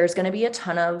 there's going to be a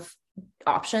ton of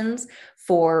options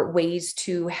for ways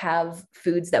to have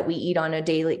foods that we eat on a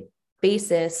daily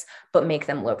basis, but make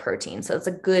them low protein. So it's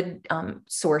a good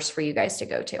source for you guys to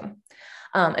go to.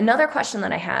 Another question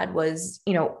that I had was,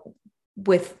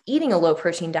 with eating a low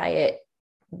protein diet,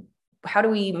 how do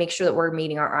we make sure that we're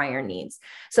meeting our iron needs?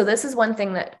 So this is one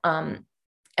thing that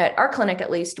at our clinic,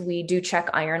 at least, we do check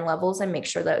iron levels and make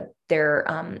sure that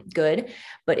they're good.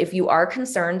 But if you are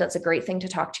concerned, that's a great thing to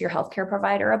talk to your healthcare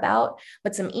provider about.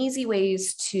 But some easy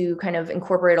ways to kind of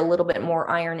incorporate a little bit more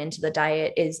iron into the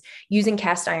diet is using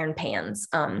cast iron pans.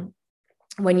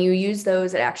 When you use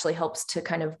those, it actually helps to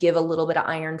kind of give a little bit of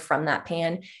iron from that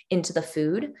pan into the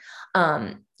food.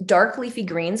 Dark leafy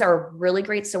greens are a really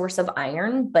great source of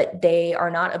iron, but they are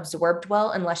not absorbed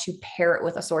well unless you pair it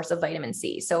with a source of vitamin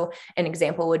C. So an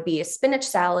example would be a spinach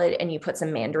salad and you put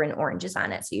some mandarin oranges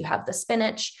on it. So you have the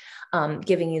spinach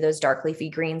giving you those dark leafy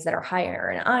greens that are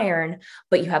higher in iron,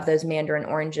 but you have those mandarin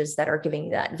oranges that are giving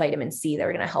you that vitamin C that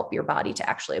are going to help your body to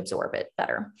actually absorb it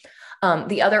better.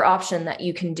 The other option that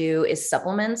you can do is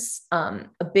supplements.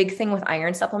 A big thing with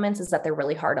iron supplements is that they're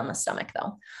really hard on the stomach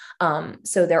though.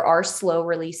 So there are slow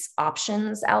release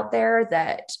options out there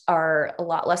that are a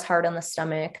lot less hard on the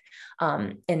stomach.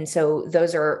 And so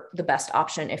those are the best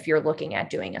option if you're looking at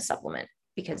doing a supplement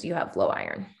because you have low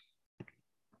iron.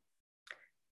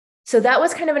 So that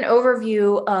was kind of an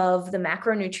overview of the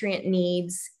macronutrient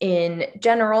needs in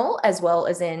general, as well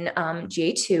as in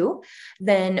GA2.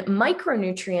 Then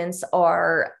micronutrients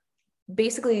are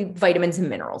basically vitamins and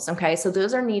minerals. Okay. So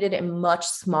those are needed in much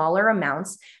smaller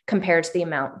amounts compared to the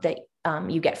amount that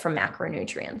you get from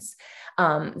macronutrients.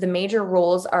 The major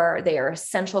roles are they are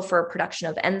essential for production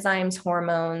of enzymes,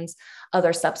 hormones,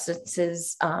 other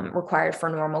substances required for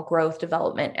normal growth,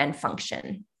 development, and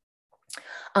function.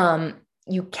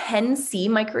 You can see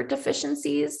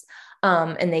microdeficiencies,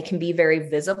 and they can be very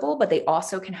visible, but they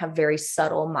also can have very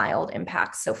subtle, mild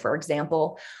impacts. So for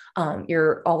example,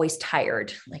 you're always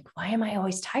tired. Like, why am I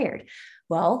always tired?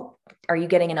 Well, are you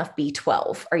getting enough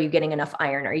B12? Are you getting enough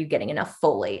iron? Are you getting enough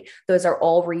folate? Those are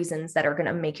all reasons that are going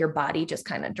to make your body just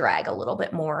kind of drag a little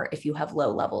bit more if you have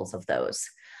low levels of those.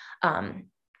 And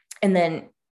then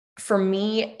for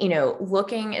me,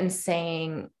 looking and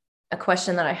saying, a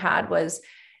question that I had was,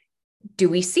 do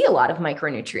we see a lot of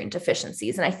micronutrient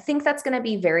deficiencies? And I think that's going to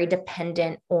be very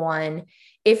dependent on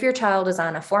if your child is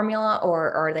on a formula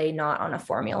or are they not on a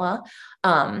formula,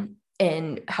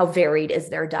 and how varied is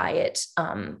their diet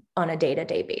on a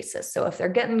day-to-day basis. So if they're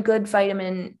getting good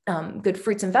good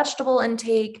fruits and vegetable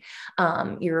intake,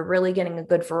 you're really getting a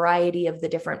good variety of the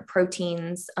different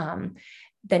proteins,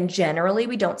 then generally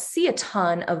we don't see a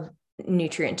ton of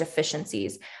nutrient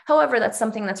deficiencies. However, that's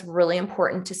something that's really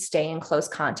important to stay in close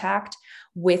contact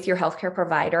with your healthcare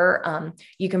provider.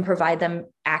 You can provide them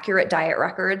accurate diet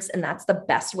records, and that's the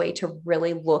best way to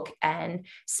really look and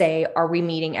say, are we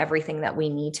meeting everything that we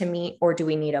need to meet, or do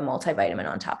we need a multivitamin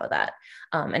on top of that?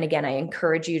 And again, I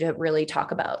encourage you to really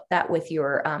talk about that with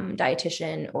your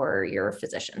dietitian or your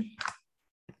physician.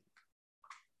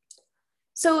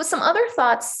 So some other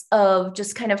thoughts of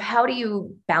just kind of how do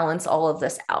you balance all of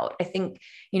this out? I think,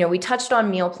 we touched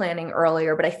on meal planning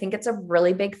earlier, but I think it's a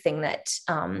really big thing that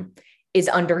is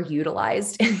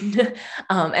underutilized.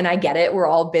 And I get it, we're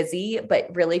all busy,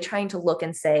 but really trying to look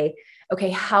and say,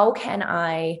 okay, how can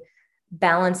I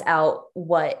balance out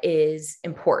what is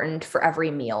important for every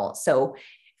meal? So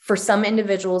for some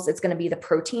individuals, it's going to be the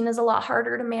protein is a lot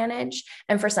harder to manage.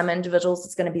 And for some individuals,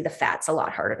 it's going to be the fats a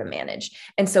lot harder to manage.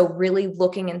 And so really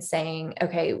looking and saying,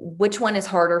 okay, which one is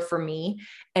harder for me?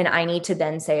 And I need to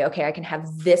then say, okay, I can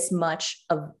have this much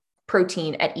of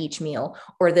protein at each meal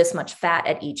or this much fat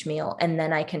at each meal. And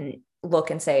then I can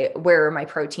look and say, where are my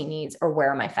protein needs or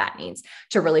where are my fat needs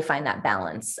to really find that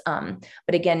balance.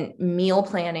 But again, meal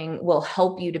planning will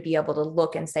help you to be able to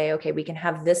look and say, okay, we can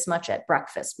have this much at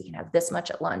breakfast, we can have this much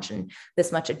at lunch and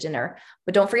this much at dinner,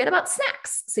 but don't forget about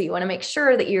snacks. So you want to make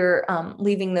sure that you're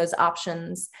leaving those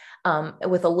options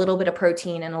with a little bit of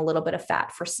protein and a little bit of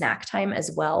fat for snack time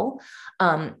as well.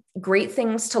 Great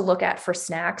things to look at for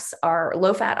snacks are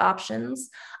low fat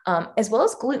options, as well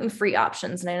as gluten-free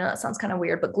options. And I know that sounds kind of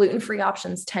weird, but gluten-free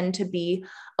options tend to be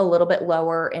a little bit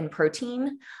lower in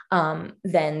protein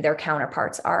than their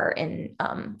counterparts are in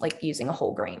like using a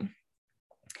whole grain.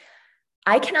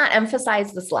 I cannot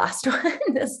emphasize this last one,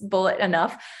 this bullet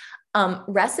enough.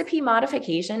 Recipe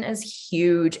modification is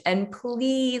huge. And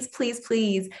please, please,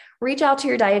 please reach out to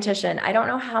your dietitian. I don't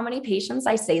know how many patients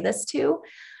I say this to.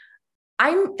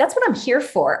 That's what I'm here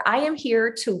for. I am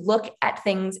here to look at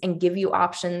things and give you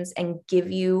options and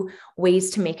give you ways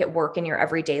to make it work in your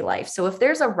everyday life. So if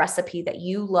there's a recipe that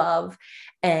you love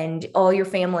and all your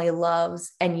family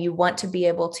loves, and you want to be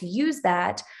able to use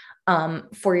that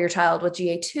for your child with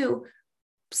GA2,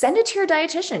 send it to your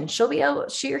dietitian.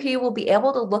 She or he will be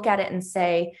able to look at it and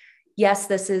say, yes,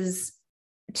 this is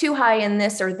too high in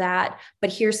this or that,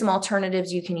 but here's some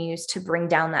alternatives you can use to bring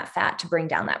down that fat, to bring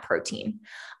down that protein.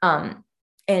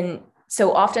 And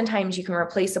so oftentimes you can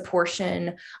replace a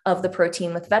portion of the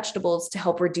protein with vegetables to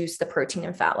help reduce the protein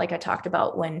and fat. Like I talked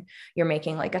about when you're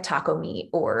making like a taco meat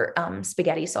or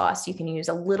spaghetti sauce, you can use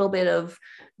a little bit of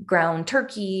ground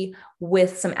turkey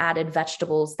with some added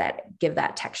vegetables that give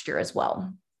that texture as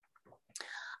well.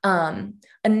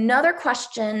 Another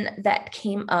question that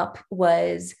came up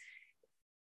was,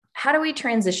 how do we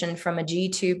transition from a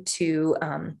G-tube to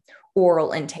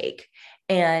oral intake?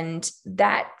 And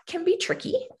that can be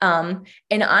tricky. And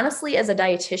honestly, as a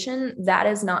dietitian, that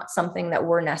is not something that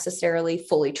we're necessarily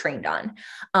fully trained on.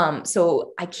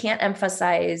 So I can't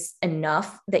emphasize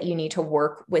enough that you need to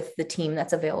work with the team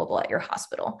that's available at your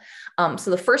hospital.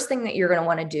 So the first thing that you're going to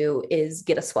want to do is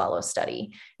get a swallow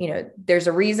study. There's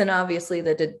a reason, obviously,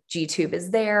 that the G-tube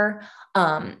is there.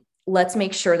 Let's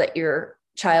make sure that your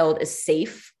child is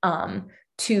safe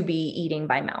to be eating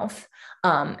by mouth.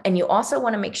 And you also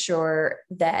want to make sure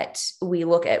that we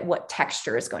look at what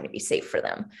texture is going to be safe for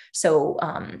them. So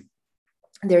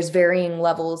there's varying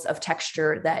levels of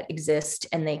texture that exist,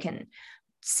 and they can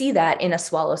see that in a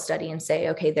swallow study and say,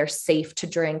 okay, they're safe to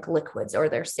drink liquids, or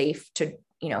they're safe to,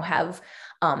 have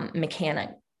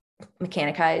mechanicized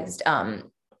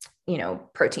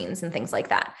proteins and things like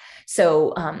that.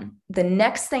 So the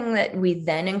next thing that we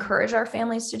then encourage our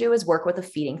families to do is work with a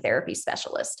feeding therapy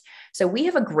specialist. So we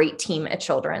have a great team at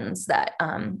Children's that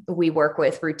we work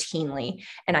with routinely,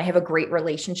 and I have a great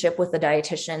relationship with the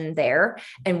dietitian there.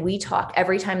 And we talk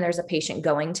every time there's a patient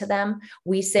going to them,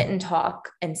 we sit and talk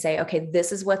and say, okay,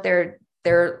 this is what their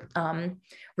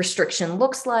restriction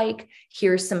looks like.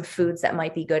 Here's some foods that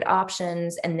might be good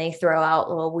options. And they throw out,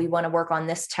 well, we want to work on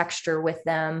this texture with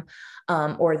them,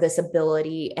 or this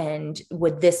ability. And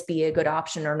would this be a good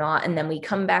option or not? And then we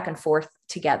come back and forth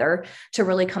together to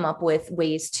really come up with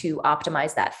ways to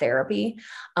optimize that therapy.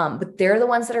 But they're the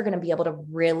ones that are going to be able to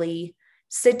really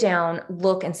sit down,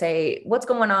 look and say, what's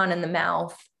going on in the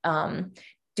mouth?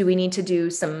 Do we need to do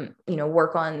some,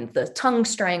 work on the tongue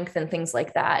strength and things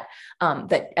like that,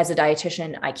 that as a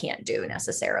dietitian, I can't do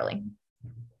necessarily.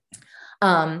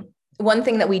 One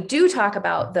thing that we do talk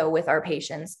about though, with our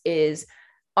patients is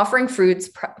offering foods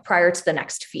prior to the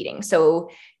next feeding. So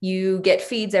you get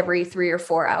feeds every 3 or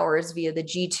 4 hours via the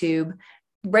G-tube.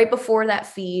 Right before that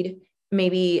feed,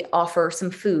 maybe offer some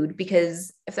food,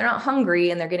 because if they're not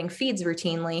hungry and they're getting feeds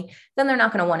routinely, then they're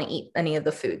not going to want to eat any of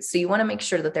the foods. So you want to make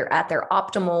sure that they're at their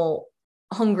optimal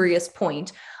hungriest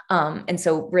point. And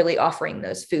so really offering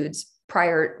those foods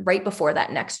right before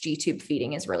that next G-tube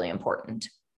feeding is really important.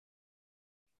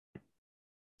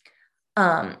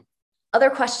 Other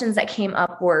questions that came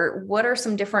up were, what are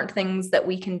some different things that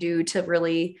we can do to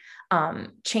really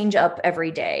change up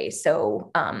every day?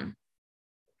 So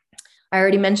I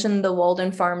already mentioned the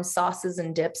Walden Farms sauces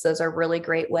and dips. Those are a really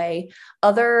great way.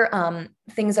 Other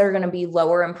things that are going to be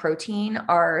lower in protein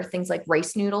are things like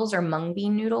rice noodles or mung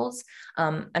bean noodles.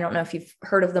 I don't know if you've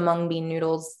heard of the mung bean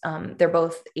noodles. They're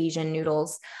both Asian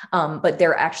noodles, but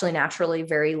they're actually naturally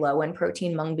very low in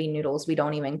protein. Mung bean noodles, we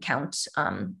don't even count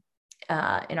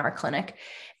in our clinic.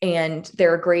 And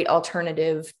they're a great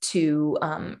alternative to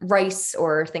rice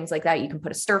or things like that. You can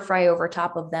put a stir fry over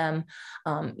top of them.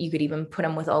 You could even put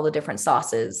them with all the different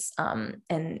sauces,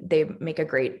 and they make a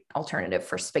great alternative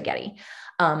for spaghetti.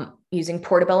 Using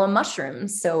portobello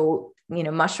mushrooms. So,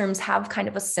 mushrooms have kind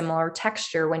of a similar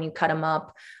texture when you cut them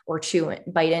up or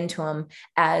bite into them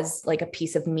as like a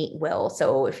piece of meat will.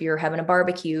 So if you're having a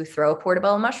barbecue, throw a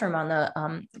portobello mushroom on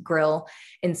the grill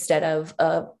instead of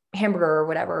a hamburger or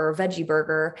whatever, or veggie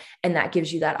burger. And that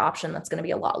gives you that option that's going to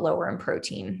be a lot lower in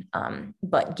protein,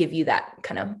 but give you that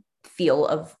kind of feel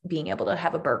of being able to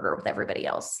have a burger with everybody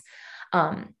else.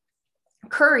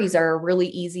 Curries are a really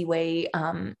easy way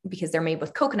because they're made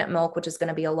with coconut milk, which is going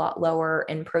to be a lot lower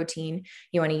in protein.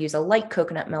 You want to use a light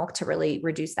coconut milk to really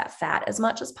reduce that fat as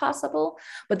much as possible.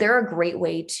 But they're a great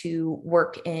way to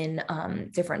work in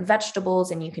different vegetables.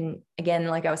 And you can, again,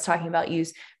 like I was talking about,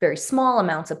 use very small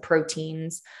amounts of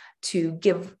proteins to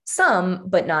give some,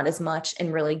 but not as much,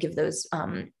 and really give those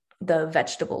the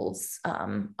vegetables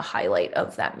a highlight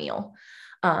of that meal.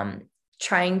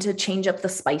 Trying to change up the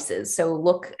spices. So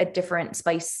look at different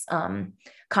spice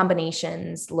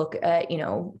combinations, look at,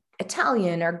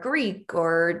 Italian or Greek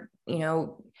or,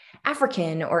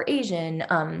 African or Asian.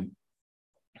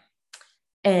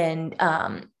 And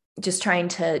just trying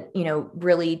to,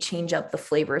 really change up the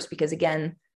flavors, because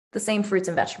again, the same fruits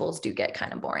and vegetables do get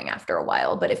kind of boring after a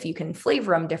while, but if you can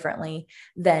flavor them differently,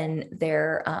 then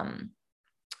there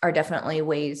are definitely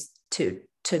ways to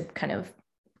kind of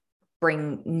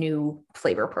bring new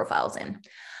flavor profiles in.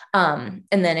 And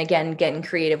then again, getting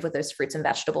creative with those fruits and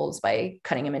vegetables by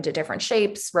cutting them into different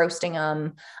shapes, roasting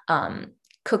them,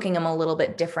 cooking them a little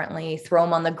bit differently, throw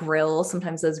them on the grill.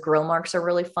 Sometimes those grill marks are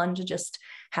really fun to just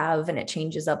have, and it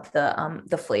changes up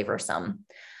the flavor some.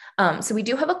 So we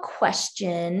do have a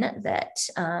question that,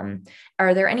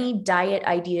 are there any diet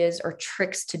ideas or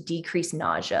tricks to decrease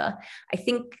nausea? I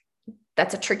think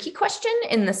that's a tricky question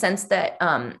in the sense that,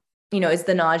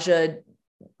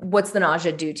 what's the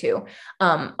nausea due to?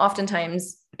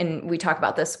 Oftentimes, and we talk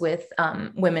about this with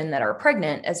women that are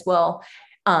pregnant as well,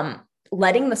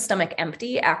 letting the stomach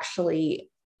empty actually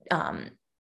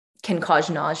can cause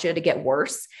nausea to get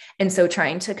worse. And so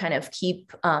trying to kind of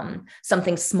keep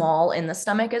something small in the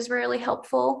stomach is really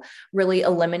helpful. Really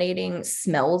eliminating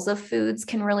smells of foods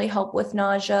can really help with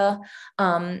nausea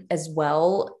as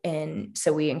well. And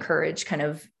so we encourage kind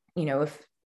of, if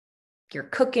you're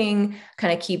cooking,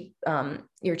 kind of keep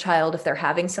your child, if they're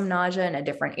having some nausea, in a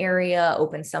different area,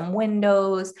 open some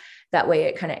windows. That way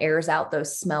it kind of airs out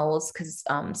those smells, because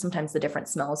sometimes the different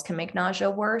smells can make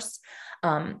nausea worse.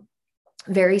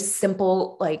 Very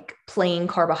simple, like plain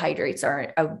carbohydrates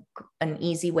are an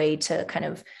easy way to kind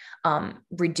of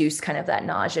reduce kind of that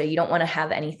nausea. You don't want to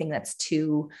have anything that's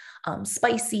too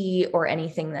spicy or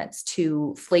anything that's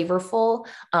too flavorful,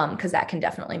 because that can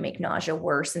definitely make nausea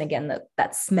worse. And again,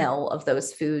 that smell of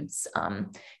those foods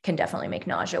can definitely make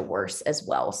nausea worse as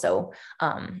well. So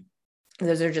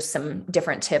those are just some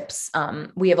different tips.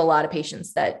 We have a lot of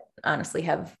patients that honestly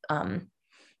have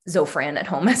Zofran at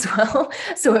home as well.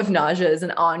 So if nausea is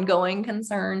an ongoing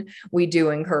concern, we do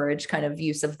encourage kind of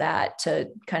use of that to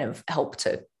kind of help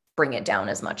to bring it down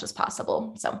as much as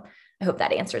possible. So I hope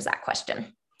that answers that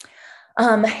question.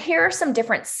 Here are some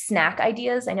different snack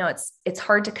ideas. I know it's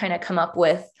hard to kind of come up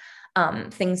with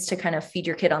things to kind of feed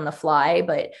your kid on the fly,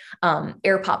 but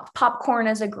air popped popcorn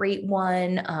is a great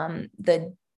one.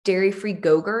 The dairy-free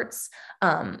Go-Gurts,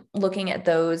 looking at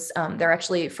those, they're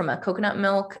actually from a coconut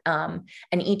milk, and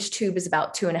each tube is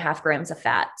about 2.5 grams of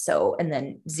fat. So, and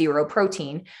then 0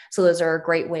 protein. So those are a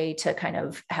great way to kind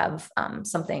of have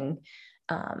something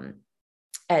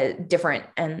different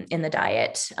and in the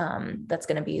diet that's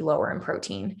going to be lower in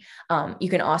protein. You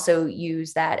can also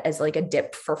use that as like a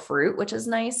dip for fruit, which is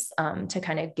nice to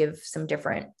kind of give some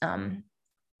different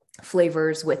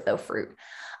flavors with the fruit.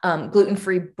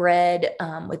 Gluten-free bread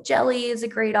with jelly is a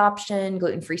great option.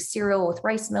 Gluten-free cereal with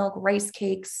rice milk, rice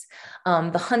cakes.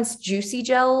 The Hunt's Juicy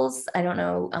Gels, I don't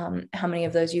know how many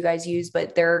of those you guys use,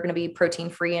 but they're going to be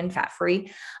protein-free and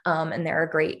fat-free. And they're a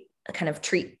great kind of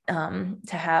treat to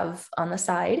have on the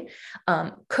side.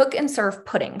 Cook and serve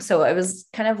pudding. So I was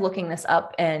kind of looking this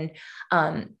up, and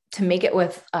to make it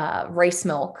with rice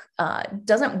milk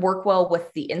doesn't work well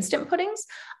with the instant puddings.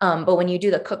 But when you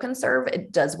do the cook and serve,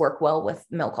 it does work well with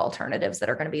milk alternatives that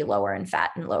are going to be lower in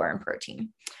fat and lower in protein.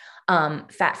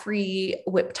 Fat-free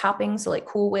whip toppings, so like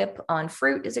Cool Whip on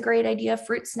fruit is a great idea.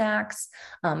 Fruit snacks.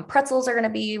 Pretzels are going to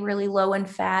be really low in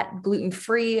fat.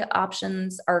 Gluten-free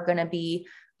options are going to be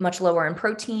much lower in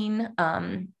protein.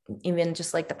 Even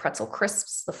just like the pretzel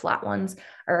crisps, the flat ones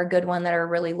are a good one that are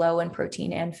really low in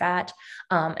protein and fat.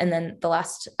 And then the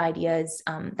last idea is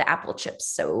the apple chips.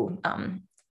 So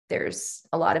there's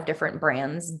a lot of different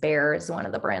brands. Bear is one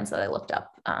of the brands that I looked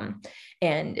up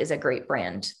and is a great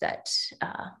brand that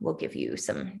will give you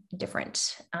some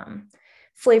different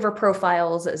flavor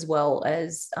profiles, as well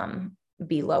as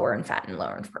be lower in fat and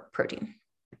lower in protein.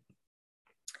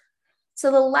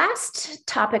 So the last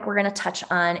topic we're going to touch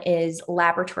on is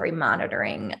laboratory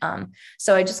monitoring.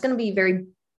 So I'm just going to be very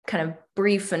kind of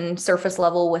brief and surface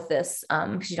level with this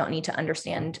because you don't need to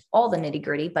understand all the nitty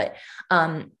gritty, but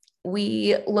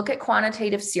we look at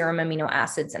quantitative serum amino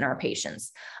acids in our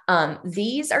patients.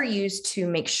 These are used to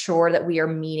make sure that we are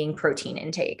meeting protein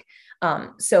intake.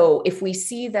 So if we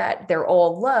see that they're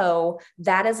all low,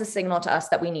 that is a signal to us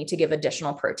that we need to give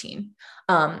additional protein.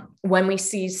 When we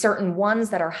see certain ones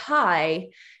that are high,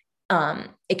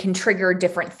 it can trigger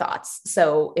different thoughts.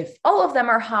 So if all of them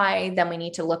are high, then we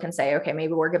need to look and say, okay,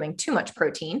 maybe we're giving too much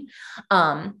protein.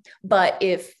 But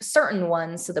if certain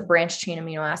ones, so the branched chain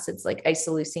amino acids like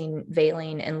isoleucine,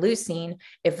 valine, and leucine,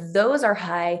 if those are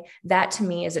high, that to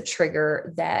me is a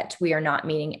trigger that we are not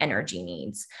meeting energy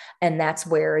needs. And that's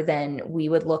where then we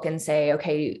would look and say,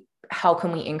 okay, how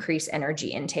can we increase energy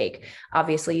intake?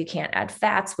 Obviously, you can't add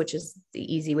fats, which is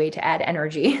the easy way to add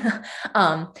energy.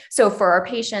 So for our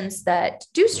patients that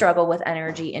do struggle with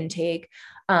energy intake,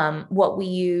 what we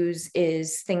use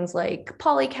is things like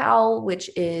Polycal, which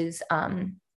is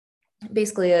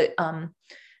basically a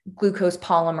glucose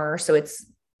polymer. So it's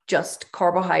just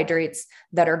carbohydrates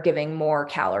that are giving more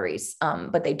calories,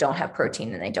 but they don't have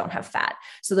protein and they don't have fat.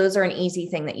 So those are an easy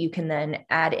thing that you can then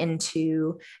add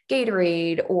into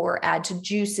Gatorade or add to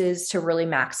juices to really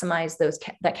maximize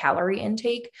that calorie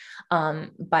intake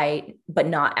but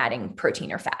not adding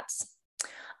protein or fats.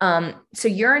 So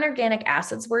urine organic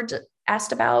acids were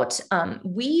asked about.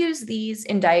 We use these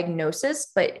in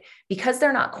diagnosis, but because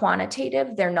they're not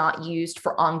quantitative, they're not used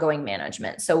for ongoing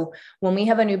management. So when we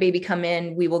have a new baby come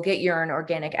in, we will get urine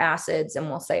organic acids and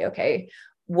we'll say, okay,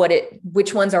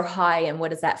 which ones are high and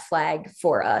what is that flag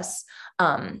for us?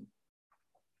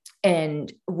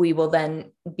 And we will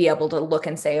then be able to look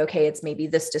and say, okay, it's maybe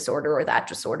this disorder or that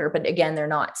disorder. But again, they're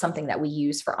not something that we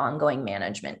use for ongoing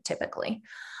management typically.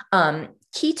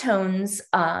 Ketones,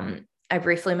 I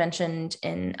briefly mentioned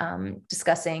in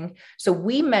discussing. So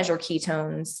we measure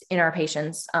ketones in our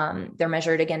patients. They're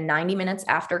measured again 90 minutes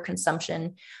after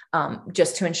consumption,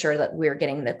 just to ensure that we're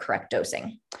getting the correct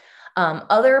dosing.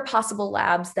 Other possible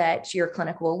labs that your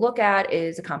clinic will look at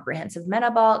is a comprehensive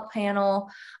metabolic panel,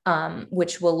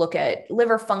 which will look at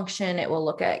liver function. It will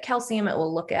look at calcium. It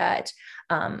will look at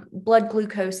blood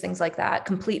glucose, things like that,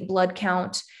 complete blood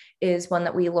count. is one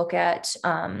that we look at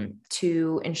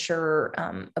to ensure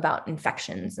about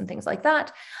infections and things like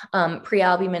that.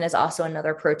 Prealbumin is also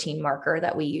another protein marker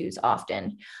that we use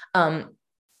often.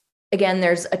 Again,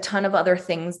 there's a ton of other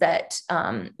things that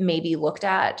may be looked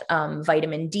at.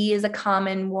 Vitamin D is a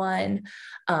common one.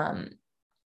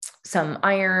 Some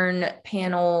iron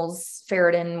panels,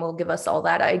 ferritin will give us all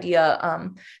that idea.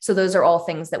 So those are all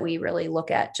things that we really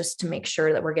look at just to make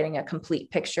sure that we're getting a complete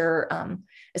picture.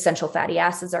 Essential fatty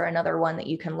acids are another one that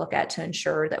you can look at to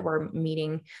ensure that we're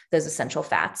meeting those essential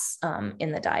fats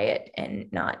in the diet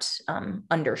and not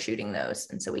undershooting those.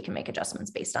 And so we can make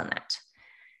adjustments based on that.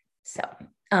 So,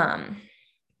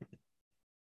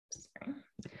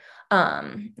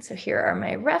 so here are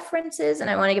my references, and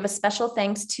I want to give a special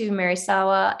thanks to Mary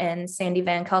Sawa and Sandy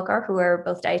Van Kalkar, who are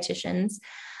both dietitians,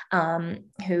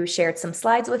 who shared some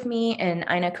slides with me. And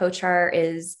Ina Kochar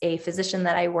is a physician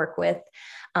that I work with,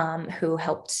 who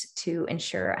helped to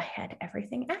ensure I had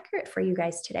everything accurate for you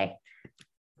guys today.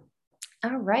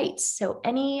 All right. So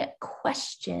any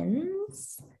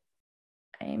questions?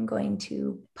 I am going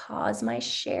to pause my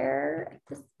share at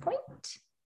this point,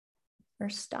 or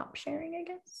stop sharing, I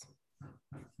guess.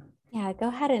 Yeah, go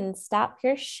ahead and stop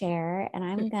your share, and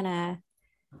I'm going to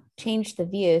change the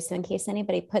view. So in case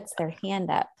anybody puts their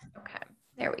hand up, okay,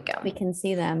 there we go. We can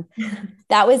see them.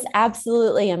 That was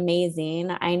absolutely amazing.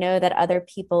 I know that other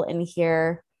people in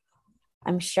here,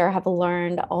 I'm sure, have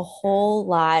learned a whole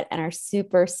lot and are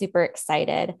super, super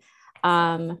excited.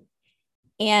 And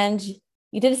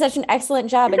you did such an excellent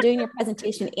job at doing your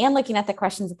presentation and looking at the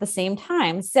questions at the same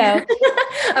time. So I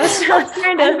was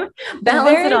trying to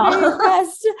balance it all. Very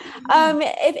impressed.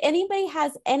 If anybody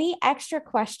has any extra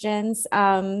questions,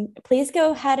 please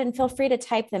go ahead and feel free to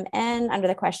type them in under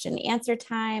the question and answer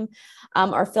time,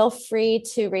 or feel free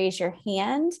to raise your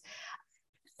hand.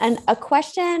 And a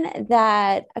question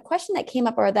that came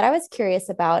up, or that I was curious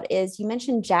about, is you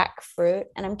mentioned jackfruit,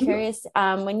 and I'm curious,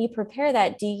 when you prepare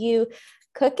that, do you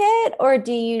cook it or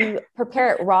do you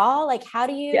prepare it raw? Like, how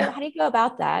do you go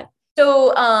about that?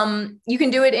 So you can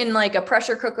do it in like a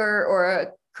pressure cooker or a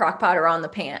crock pot or on the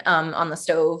pan, on the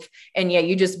stove. And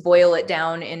you just boil it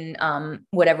down in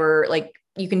whatever, like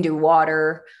you can do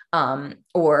water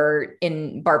or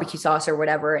in barbecue sauce or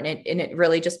whatever. And it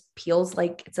really just peels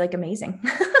like, it's like amazing.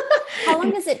 How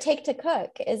long does it take to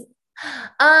cook?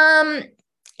 I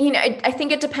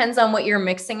think it depends on what you're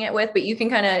mixing it with, but you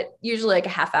can usually like a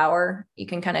half hour, you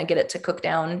can kind of get it to cook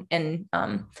down. And,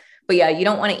 but yeah, you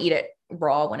don't want to eat it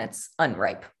raw when it's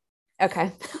unripe.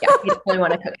 Okay. Yeah, you definitely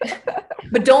want to cook it,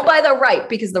 but don't buy the ripe,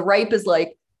 because the ripe is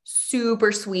like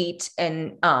super sweet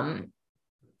and,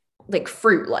 like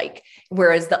fruit-like,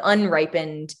 whereas the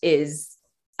unripened is,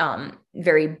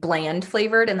 very bland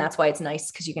flavored. And that's why it's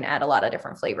nice, because you can add a lot of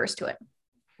different flavors to it.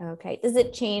 Okay. Does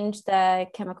it change the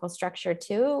chemical structure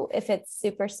too if it's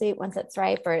super sweet once it's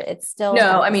ripe, or it's still?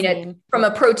 No, I mean, from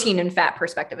a protein and fat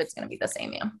perspective, it's going to be the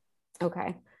same. Yeah.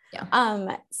 Okay.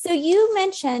 Yeah. So you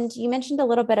mentioned a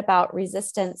little bit about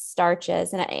resistant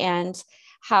starches and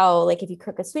how, like, if you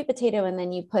cook a sweet potato and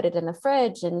then you put it in the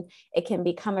fridge and it can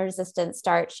become a resistant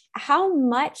starch, how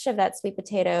much of that sweet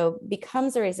potato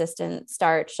becomes a resistant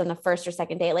starch on the first or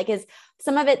second day? Like, is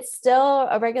some of it still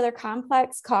a regular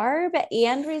complex carb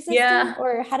and resistant,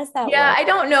 or how does that work? I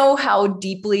don't know how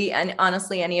deeply, and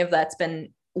honestly, any of that's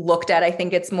been looked at. I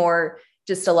think it's more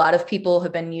just a lot of people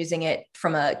have been using it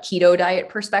from a keto diet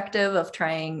perspective of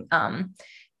trying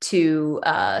to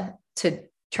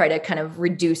try to kind of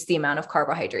reduce the amount of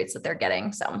carbohydrates that they're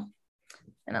getting. So,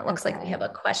 and it looks like we have a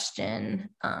question.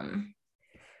 Not.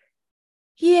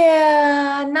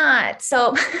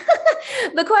 So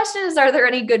the question is, are there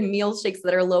any good meal shakes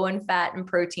that are low in fat and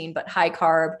protein, but high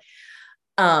carb?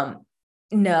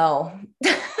 No.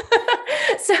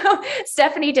 So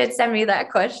Stephanie did send me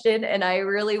that question, and I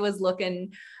really was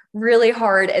looking really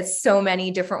hard at so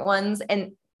many different ones.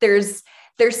 And there's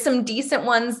some decent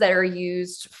ones that are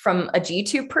used from a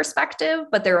G-tube perspective,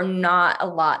 but there are not a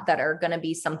lot that are going to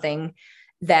be something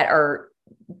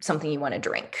you want to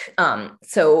drink.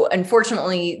 So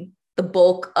unfortunately, the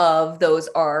bulk of those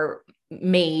are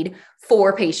made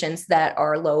for patients that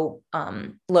are low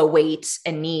weight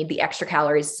and need the extra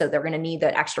calories. So they're going to need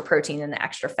the extra protein and the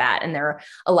extra fat. And they're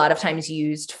a lot of times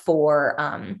used for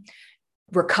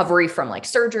recovery from like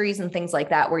surgeries and things like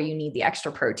that, where you need the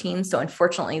extra protein. So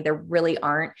unfortunately, there really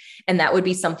aren't. And that would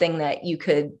be something that you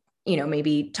could,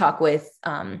 maybe talk with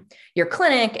your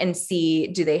clinic and see,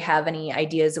 do they have any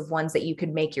ideas of ones that you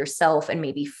could make yourself and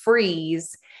maybe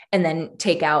freeze and then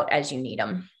take out as you need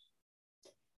them?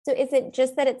 So is it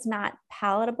just that it's not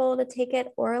palatable to take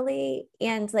it orally?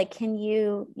 And like, can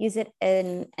you use it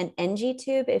in an NG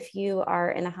tube if you are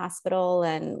in a hospital?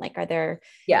 And like, are there?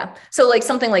 Yeah. So like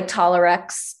something like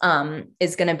Tolerex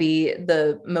is going to be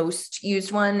the most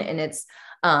used one. And it's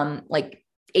like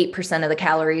 8% of the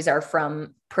calories are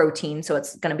from protein. So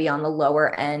it's going to be on the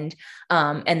lower end.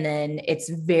 And then it's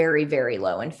very, very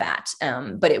low in fat.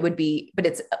 But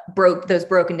it's those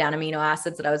broken down amino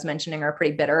acids that I was mentioning are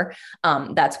pretty bitter.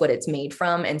 That's what it's made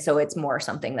from. And so it's more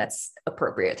something that's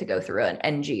appropriate to go through an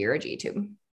NG or a G tube.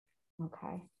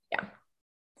 Okay. Yeah.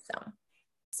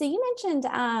 So you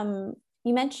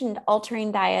mentioned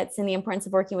altering diets and the importance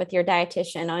of working with your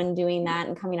dietitian on doing that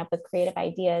and coming up with creative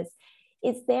ideas.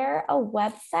 Is there a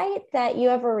website that you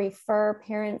ever refer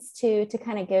parents to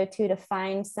kind of go to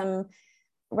find some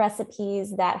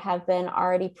recipes that have been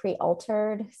already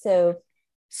pre-altered? So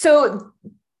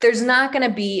there's not going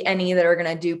to be any that are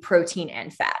going to do protein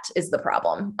and fat is the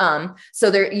problem. So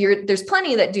there's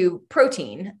plenty that do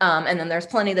protein, and then there's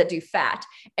plenty that do fat.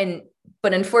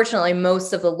 But unfortunately,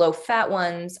 most of the low fat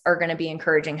ones are going to be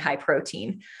encouraging high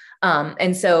protein.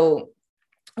 And so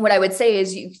what I would say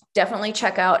is you definitely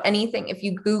check out anything. If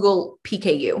you Google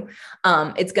PKU,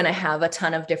 it's going to have a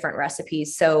ton of different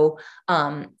recipes. So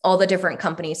all the different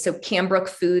companies. So Cambrook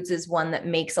Foods is one that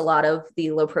makes a lot of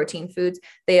the low protein foods.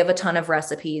 They have a ton of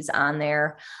recipes on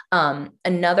there.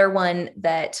 Another one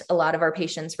that a lot of our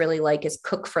patients really like is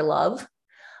Cook for Love.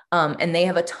 And they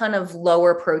have a ton of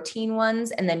lower protein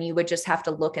ones. And then you would just have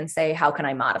to look and say, how can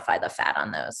I modify the fat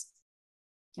on those?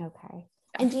 Okay.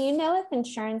 And do you know if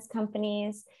insurance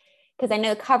companies, because I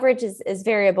know coverage is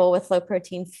variable with low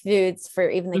protein foods for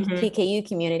even the PKU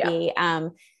community,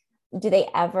 do they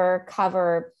ever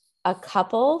cover a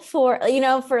couple for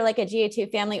like a GA2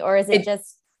 family, or is it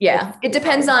just? Yeah, it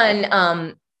depends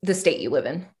on the state you live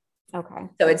in. Okay.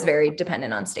 So it's very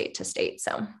dependent on state to state.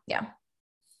 So yeah.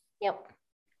 Yep.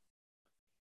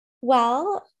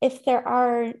 Well, if there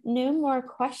are no more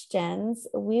questions,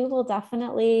 we will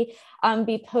definitely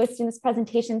be posting this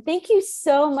presentation. Thank you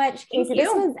so much, Casey. This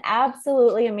was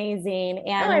absolutely amazing.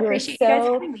 And I appreciate you guys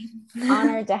having me.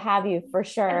 Honored to have you for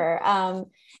sure.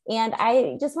 And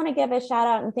I just want to give a shout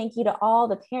out and thank you to all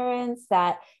the parents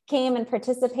that came and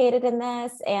participated in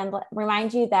this, and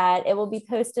remind you that it will be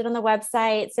posted on the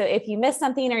website. So if you missed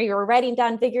something or you were writing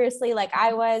down vigorously like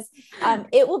I was,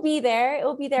 it will be there. It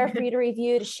will be there for you to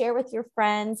review, to share with your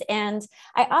friends. And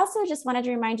I also just wanted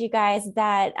to remind you guys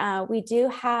that we do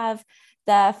have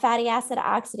the Fatty Acid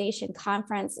Oxidation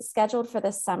Conference scheduled for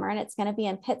this summer, and it's going to be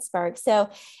in Pittsburgh. So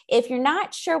if you're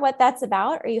not sure what that's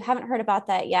about, or you haven't heard about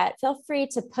that yet, feel free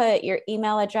to put your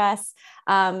email address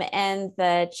in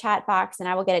the chat box, and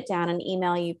I will get it down and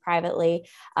email you privately.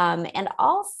 And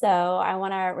also, I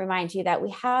want to remind you that we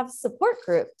have support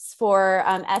groups for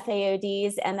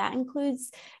FAODs, and that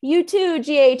includes you too,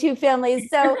 GA2 families.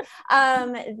 So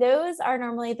those are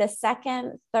normally the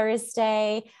second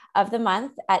Thursday of the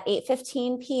month at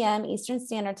 8:15 p.m. Eastern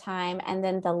Standard Time. And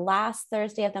then the last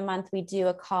Thursday of the month, we do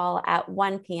a call at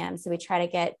 1 p.m. So we try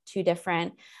to get two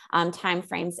different time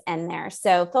frames in there.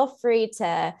 So feel free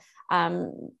to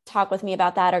talk with me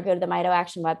about that, or go to the Mito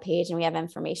Action webpage, and we have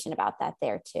information about that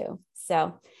there too.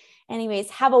 So anyways,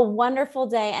 have a wonderful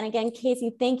day. And again,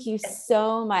 Casey, thank you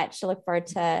so much. I look forward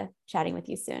to chatting with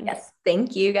you soon. Yes.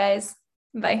 Thank you guys.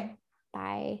 Bye.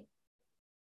 Bye.